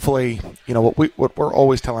reaction, hopefully, what we're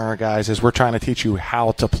always telling our guys is we're trying to teach you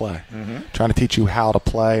how to play, trying to teach you how to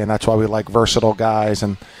play, and that's why we like versatile guys,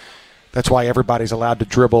 and that's why everybody's allowed to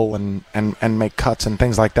dribble and make cuts and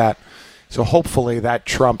things like that. So hopefully that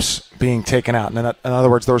trumps being taken out. And in other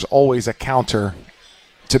words, there's always a counter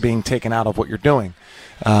to being taken out of what you're doing.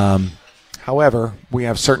 However, we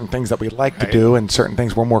have certain things that we like to do and certain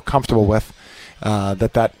things we're more comfortable with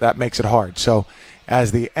that makes it hard. So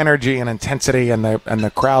as the energy and intensity and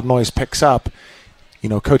the crowd noise picks up,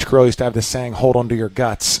 Coach Krill used to have this saying, "Hold on to your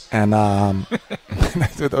guts," and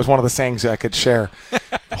that was one of the sayings I could share.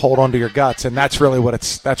 Hold on to your guts, and that's really what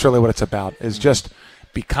it's about. Is just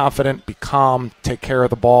be confident, be calm, take care of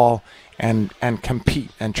the ball, and compete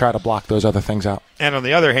and try to block those other things out. And on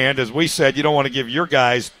the other hand, as we said, you don't want to give your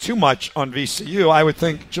guys too much on VCU. I would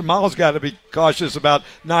think Jamal's got to be cautious about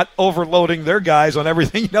not overloading their guys on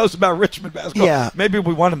everything he knows about Richmond basketball. Yeah. Maybe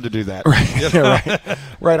we want him to do that. Right.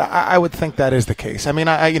 Right. I would think that is the case. I mean,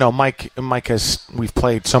 Mike we've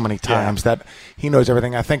played so many times that he knows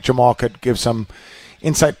everything. I think Jamal could give some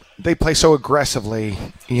insight. They play so aggressively.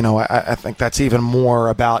 I think that's even more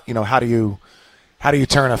about, how do you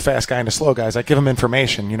turn a fast guy into slow guys? I give them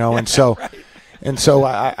information, and so, right. And so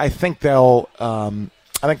I think they'll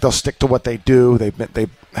stick to what they do. They've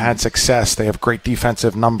had success. They have great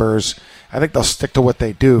defensive numbers. I think they'll stick to what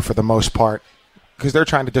they do for the most part because they're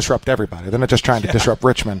trying to disrupt everybody. They're not just trying to disrupt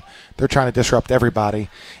Richmond. They're trying to disrupt everybody,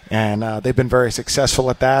 and they've been very successful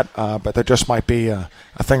at that. But there just might be a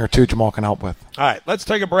thing or two Jamal can help with. All right, let's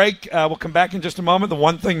take a break. We'll come back in just a moment. The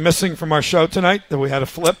one thing missing from our show tonight that we had a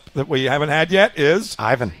flip that we haven't had yet is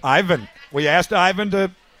Ivan. We asked Ivan to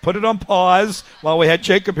put it on pause while we had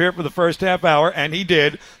Jacob here for the first half hour, and he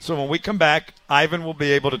did. So when we come back, Ivan will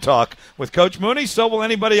be able to talk with Coach Mooney. So will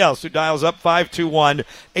anybody else who dials up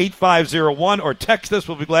 521-8501 or text us.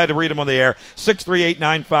 We'll be glad to read them on the air,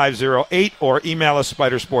 638-9508, or email us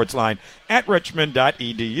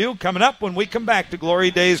spidersportsline@richmond.edu. Coming up when we come back to Glory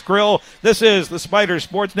Days Grill, this is the Spider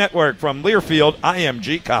Sports Network from Learfield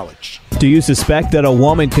IMG College. Do you suspect that a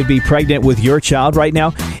woman could be pregnant with your child right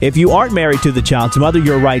now? If you aren't married to the child's mother,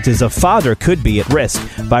 your rights as a father could be at risk.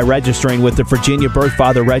 By registering with the Virginia Birth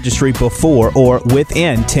Father Registry before or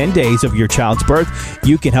within 10 days of your child's birth,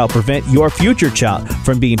 you can help prevent your future child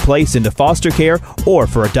from being placed into foster care or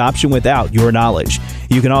for adoption without your knowledge.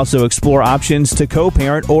 You can also explore options to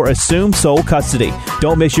co-parent or assume sole custody.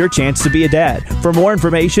 Don't miss your chance to be a dad. For more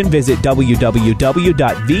information, visit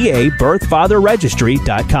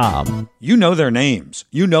www.vabirthfatherregistry.com. You know their names.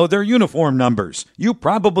 You know their uniform numbers. You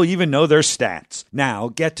probably even know their stats. Now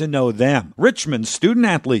get to know them. Richmond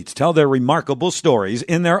student-athletes tell their remarkable stories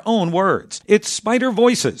in their own words. It's Spider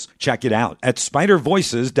Voices. Check it out at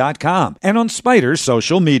spidervoices.com and on Spider's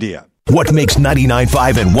social media. What makes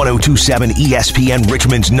 99.5 and 102.7 ESPN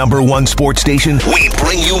Richmond's #1 sports station? We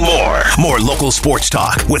bring you more. More local sports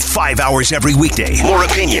talk with 5 hours every weekday. More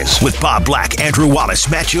opinions with Bob Black, Andrew Wallace,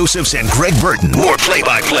 Matt Josephs, and Greg Burton. More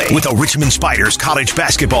play-by-play with the Richmond Spiders college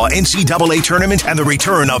basketball NCAA tournament and the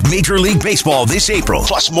return of Major League Baseball this April.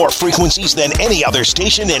 Plus more frequencies than any other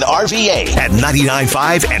station in RVA at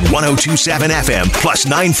 99.5 and 102.7 FM, plus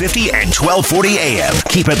 950 and 1240 AM.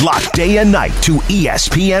 Keep it locked day and night to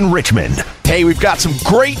ESPN Richmond. Hey, we've got some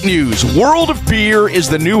great news. World of Beer is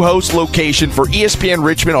the new host location for ESPN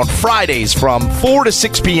Richmond on Fridays from 4 to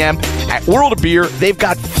 6 p.m. At World of Beer, they've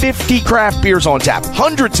got 50 craft beers on tap,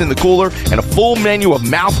 hundreds in the cooler, and a full menu of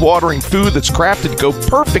mouth-watering food that's crafted to go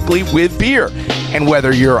perfectly with beer. And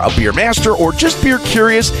whether you're a beer master or just beer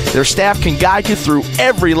curious, their staff can guide you through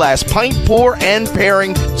every last pint, pour, and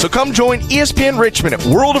pairing. So come join ESPN Richmond at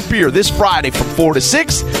World of Beer this Friday from 4 to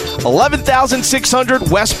 6,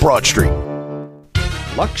 11,600 West Broad Street.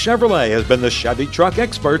 Luck Chevrolet has been the Chevy truck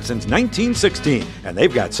expert since 1916, and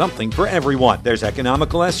they've got something for everyone. There's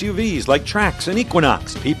economical SUVs like Trax and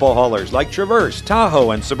Equinox, people haulers like Traverse,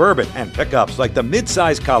 Tahoe, and Suburban, and pickups like the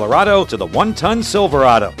midsize Colorado to the 1-ton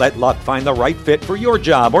Silverado. Let Luck find the right fit for your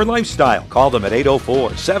job or lifestyle. Call them at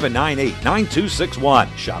 804-798-9261.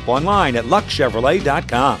 Shop online at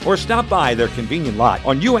luckchevrolet.com or stop by their convenient lot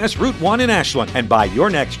on US Route 1 in Ashland and buy your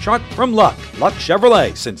next truck from Luck. Luck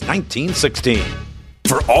Chevrolet since 1916.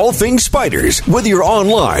 For all things Spiders, whether you're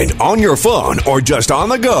online, on your phone, or just on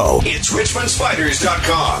the go, it's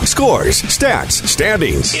RichmondSpiders.com. Scores, stats,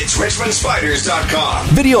 standings. It's RichmondSpiders.com.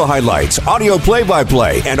 Video highlights, audio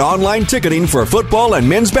play-by-play, and online ticketing for football and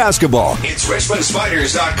men's basketball. It's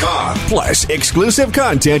RichmondSpiders.com. Plus, exclusive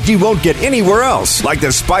content you won't get anywhere else, like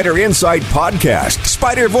the Spider Insight podcast,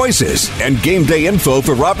 Spider Voices, and game day info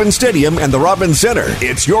for Robin Stadium and the Robin Center.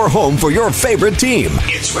 It's your home for your favorite team.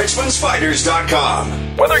 It's RichmondSpiders.com.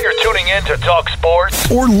 Whether you're tuning in to talk sports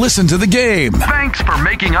or listen to the game, thanks for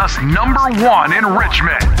making us number one in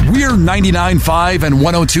Richmond. We're 99.5 and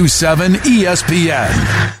 102.7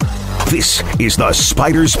 ESPN. This is the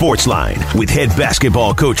Spider Sportsline with head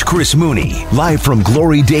basketball coach Chris Mooney, live from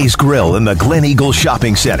Glory Days Grill in the Glen Eagle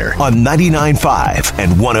Shopping Center on 99.5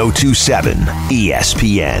 and 102.7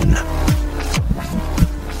 ESPN.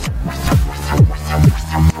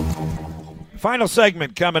 Final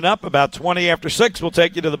segment coming up about 20 after 6. We'll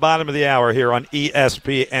take you to the bottom of the hour here on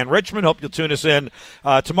ESPN Richmond. Hope you'll tune us in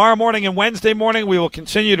tomorrow morning and Wednesday morning. We will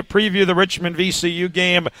continue to preview the Richmond VCU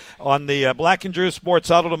game on the Black and Drew Sports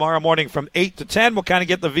Huddle tomorrow morning from 8 to 10. We'll kind of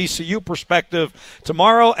get the VCU perspective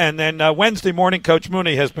tomorrow. And then Wednesday morning, Coach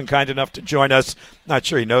Mooney has been kind enough to join us. Not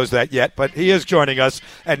sure he knows that yet, but he is joining us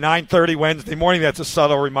at 9:30 Wednesday morning. That's a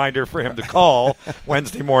subtle reminder for him to call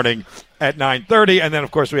Wednesday morning at 9:30, and then,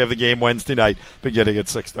 of course, we have the game Wednesday night beginning at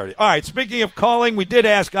 6:30. All right, speaking of calling, we did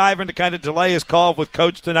ask Ivan to kind of delay his call with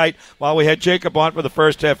Coach tonight while we had Jacob on for the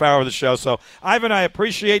first half hour of the show. So, Ivan, I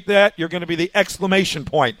appreciate that. You're going to be the exclamation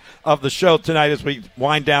point of the show tonight as we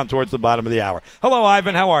wind down towards the bottom of the hour. Hello,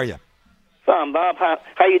 Ivan. How are you? Fine, Bob. How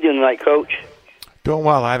you doing tonight, Coach? Doing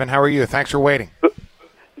well, Ivan. How are you? Thanks for waiting.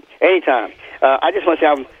 Anytime. I just want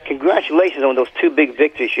to say congratulations on those two big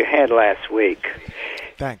victories you had last week.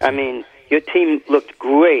 Thanks. I mean, your team looked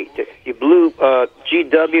great. You blew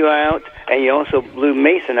GW out, and you also blew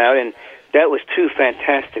Mason out, and that was two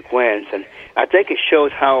fantastic wins. And I think it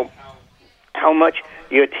shows how much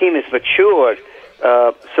your team has matured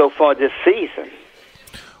so far this season.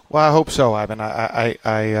 Well, I hope so, Ivan.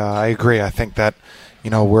 I agree. I think that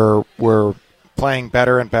we're playing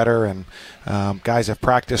better and better, and guys have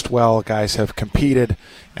practiced well, guys have competed,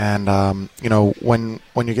 and when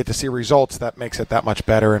you get to see results, that makes it that much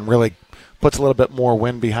better and really puts a little bit more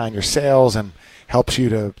wind behind your sails and helps you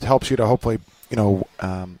to hopefully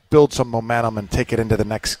build some momentum and take it into the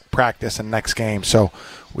next practice and next game. So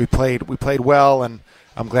we played well, and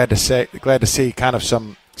I'm glad to see kind of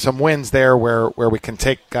some wins there where we can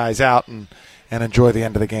take guys out and enjoy the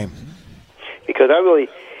end of the game. Because I really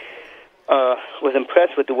was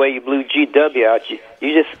impressed with the way you blew GW out. You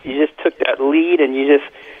just took that lead and you just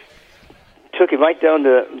took it right down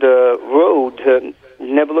the road to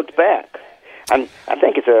never looked back. And I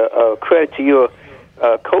think it's a credit to your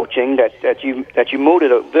coaching that you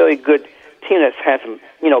molded a very good team that's had some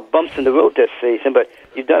bumps in the road this season, but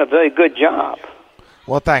you've done a very good job.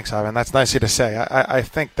 Well, thanks, Ivan. That's nice of you to say. I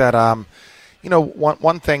think that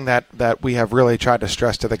one thing that we have really tried to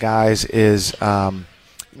stress to the guys is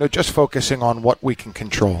just focusing on what we can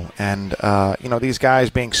control. And, these guys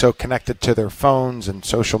being so connected to their phones and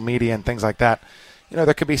social media and things like that,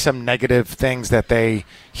 there could be some negative things that they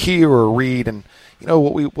hear or read. And,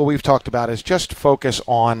 what we've talked about is just focus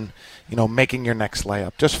on, making your next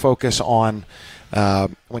layup. Just focus on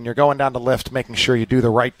when you're going down the lift, making sure you do the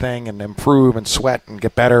right thing and improve and sweat and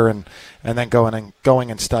get better and then going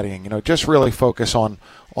and studying. Just really focus on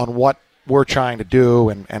what we're trying to do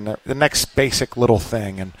and the next basic little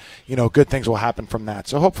thing, and good things will happen from that.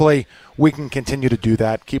 So hopefully we can continue to do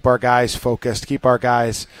that, keep our guys focused, keep our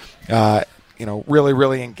guys really,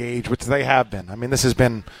 really engaged, which they have been. I mean, this has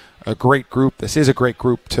been a great group. This is a great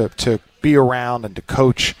group to be around and to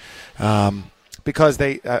coach, because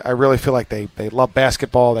I really feel like they love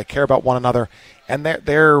basketball. They care about one another, and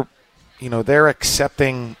they're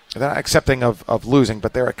accepting. They're not accepting of losing,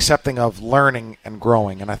 but they're accepting of learning and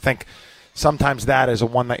growing. And I think sometimes that is a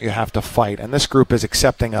one that you have to fight. And this group is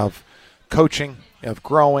accepting of coaching, of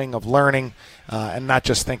growing, of learning, and not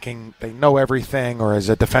just thinking they know everything or as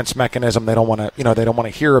a defense mechanism they don't want to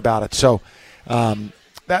hear about it. So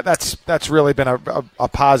that's really been a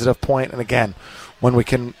positive point. And again, when we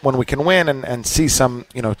can win and see some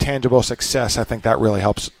tangible success, I think that really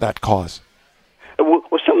helps that cause.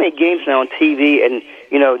 With so many games now on TV, and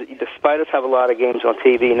the Spiders have a lot of games on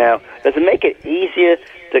TV now, does it make it easier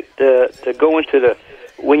to go into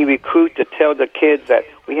when you recruit, to tell the kids that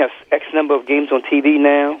we have X number of games on TV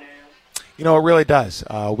now? It really does.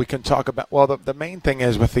 We can talk about, the main thing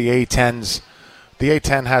is with the A10s, the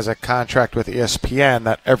A10 has a contract with ESPN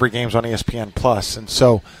that every game's on ESPN Plus, and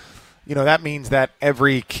so that means that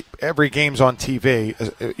every game's on TV,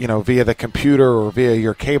 via the computer or via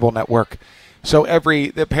your cable network. So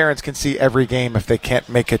the parents can see every game if they can't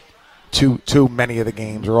make it to many of the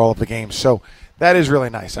games or all of the games. So that is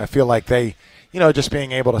really nice. I feel like they, just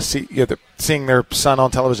being able to see, seeing their son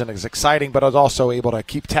on television is exciting, but I was also able to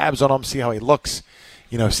keep tabs on him, see how he looks,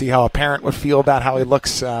 see how a parent would feel about how he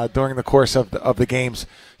looks during the course of the games.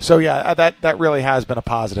 So yeah, that really has been a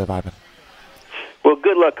positive, Ivan. Well,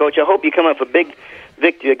 good luck, Coach. I hope you come up with a big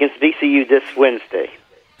victory against VCU this Wednesday.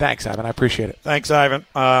 Thanks, Ivan. I appreciate it. Thanks, Ivan.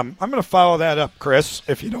 I'm going to follow that up, Chris,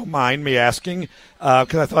 if you don't mind me asking,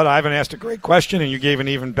 because I thought Ivan asked a great question and you gave an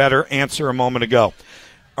even better answer a moment ago.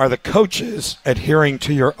 Are the coaches adhering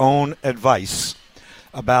to your own advice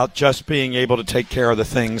about just being able to take care of the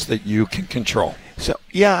things that you can control? So,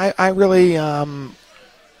 yeah, I really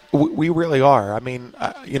we really are. I mean,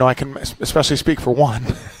 I can especially speak for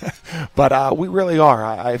one, but we really are.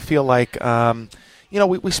 I feel like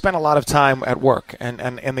we spend a lot of time at work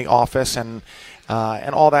and in the office, and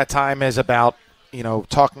all that time is about,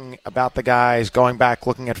 talking about the guys, going back,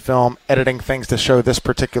 looking at film, editing things to show this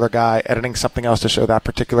particular guy, editing something else to show that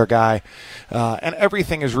particular guy. And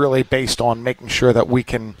everything is really based on making sure that we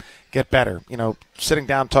can get better. Sitting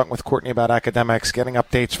down, talking with Courtney about academics, getting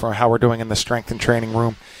updates for how we're doing in the strength and training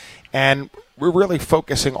room. And we're really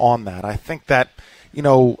focusing on that. I think that,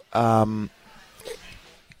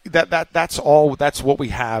 that's what we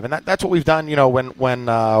have, and that's what we've done.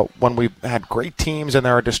 When we've had great teams and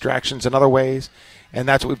there are distractions in other ways, and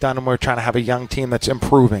that's what we've done when we're trying to have a young team that's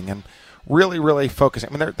improving and really, really focusing.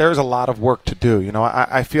 I mean, there's a lot of work to do.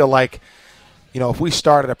 I feel like, if we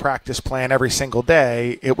started a practice plan every single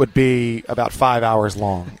day, it would be about 5 hours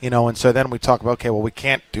long. And so then we talk about, okay, well, we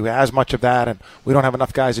can't do as much of that, and we don't have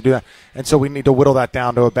enough guys to do that, and so we need to whittle that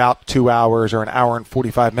down to about 2 hours or an hour and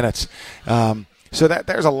 45 minutes. So that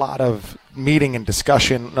there's a lot of meeting and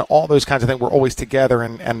discussion, and all those kinds of things. We're always together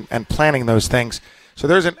and planning those things. So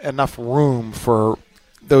there's enough room for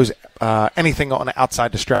those anything on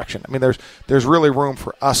outside distraction. I mean, there's really room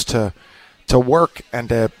for us to work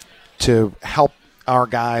and to help our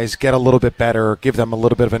guys get a little bit better, give them a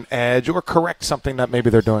little bit of an edge, or correct something that maybe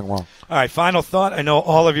they're doing wrong. All right, final thought. I know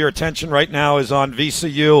all of your attention right now is on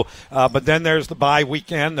VCU, but then there's the bye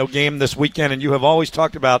weekend, no game this weekend, and you have always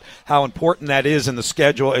talked about how important that is in the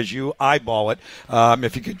schedule as you eyeball it.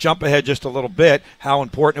 If you could jump ahead just a little bit, how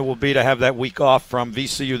important it will be to have that week off from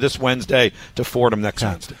VCU this Wednesday to Fordham next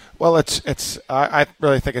Wednesday. Well, I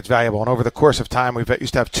really think it's valuable, and over the course of time, we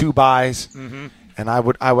used to have 2 byes. Mm-hmm. And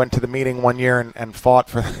I went to the meeting one year and fought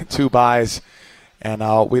for 2 byes, and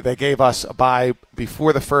they gave us a bye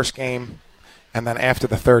before the first game, and then after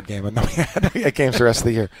the third game, and then we had games the rest of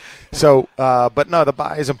the year. So, but no, the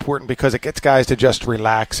bye is important because it gets guys to just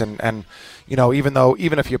relax, and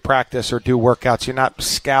even if you practice or do workouts, you're not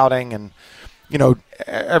scouting, and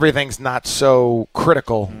everything's not so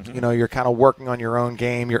critical. Mm-hmm. You're kind of working on your own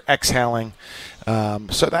game. You're exhaling.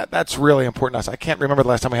 So that's really important to us. I can't remember the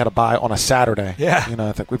last time we had a bye on a Saturday. Yeah.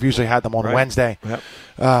 I think we've usually had them on Wednesday.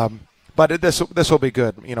 Yep. But this will be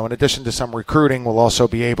good. In addition to some recruiting, we'll also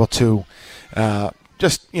be able to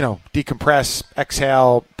just decompress,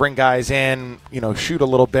 exhale, bring guys in, shoot a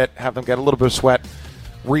little bit, have them get a little bit of sweat,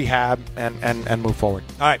 rehab, and move forward.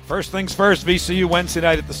 All right, first things first, VCU Wednesday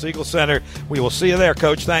night at the Siegel Center. We will see you there,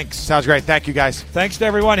 Coach. Thanks. Sounds great. Thank you, guys. Thanks to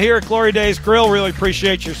everyone here at Glory Days Grill. Really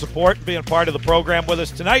appreciate your support and being part of the program with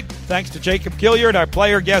us tonight. Thanks to Jacob Gilliard, our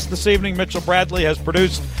player guest this evening. Mitchell Bradley has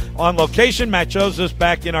produced On Location. Matt Joseph's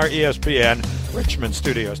back in our ESPN Richmond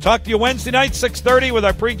studios. Talk to you Wednesday night, 6:30 with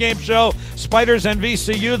our pregame show, Spiders and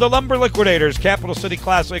VCU, the Lumber Liquidators, Capital City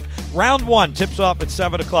Classic. Round 1 tips off at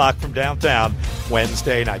 7 o'clock from downtown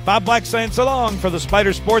Wednesday night. Bob Black saying so long for the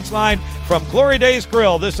Spider Sportsline from Glory Days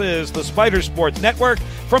Grill. This is the Spider Sports Network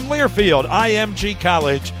from Learfield IMG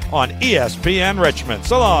College on ESPN Richmond.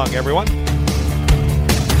 So long, everyone.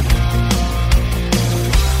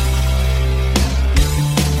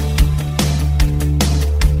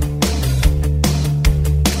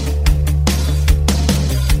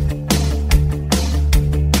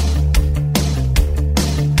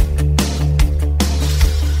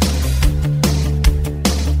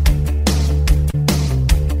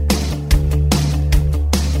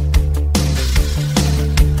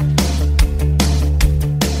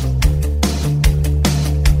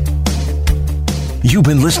 You've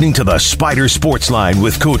been listening to the Spider Sportsline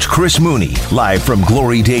with Coach Chris Mooney, live from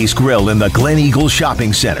Glory Days Grill in the Glen Eagles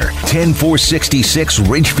Shopping Center, 10466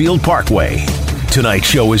 Ridgefield Parkway. Tonight's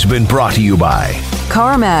show has been brought to you by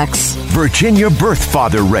CarMax, Virginia Birth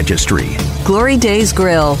Father Registry, Glory Days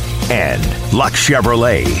Grill, and Lux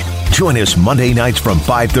Chevrolet. Join us Monday nights from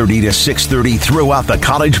 5:30 to 6:30 throughout the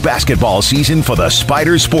college basketball season for the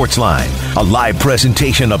Spider Sportsline, a live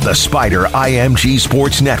presentation of the Spider IMG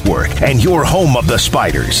Sports Network and your home of the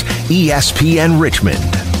Spiders, ESPN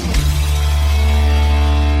Richmond.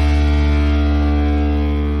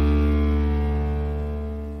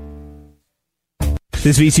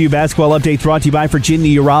 This VCU basketball update brought to you by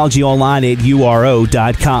Virginia Urology online at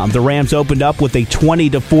URO.com. The Rams opened up with a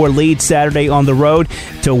 20-4 lead Saturday on the road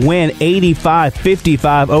to win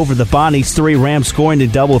 85-55 over the Bonnies. 3 Rams scoring in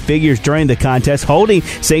double figures during the contest, holding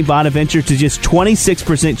St. Bonaventure to just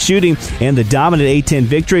 26% shooting and the dominant A-10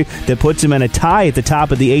 victory that puts them in a tie at the top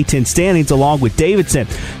of the A-10 standings along with Davidson.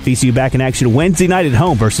 VCU back in action Wednesday night at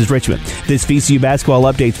home versus Richmond. This VCU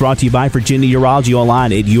basketball update brought to you by Virginia Urology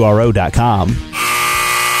online at URO.com.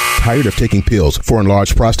 Tired of taking pills for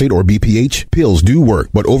enlarged prostate or BPH? Pills do work,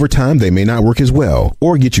 but over time they may not work as well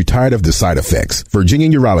or get you tired of the side effects. Virginia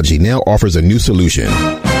Urology now offers a new solution.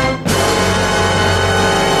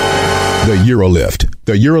 The UroLift.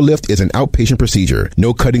 The UroLift is an outpatient procedure.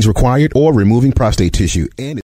 No cuttings required or removing prostate tissue, and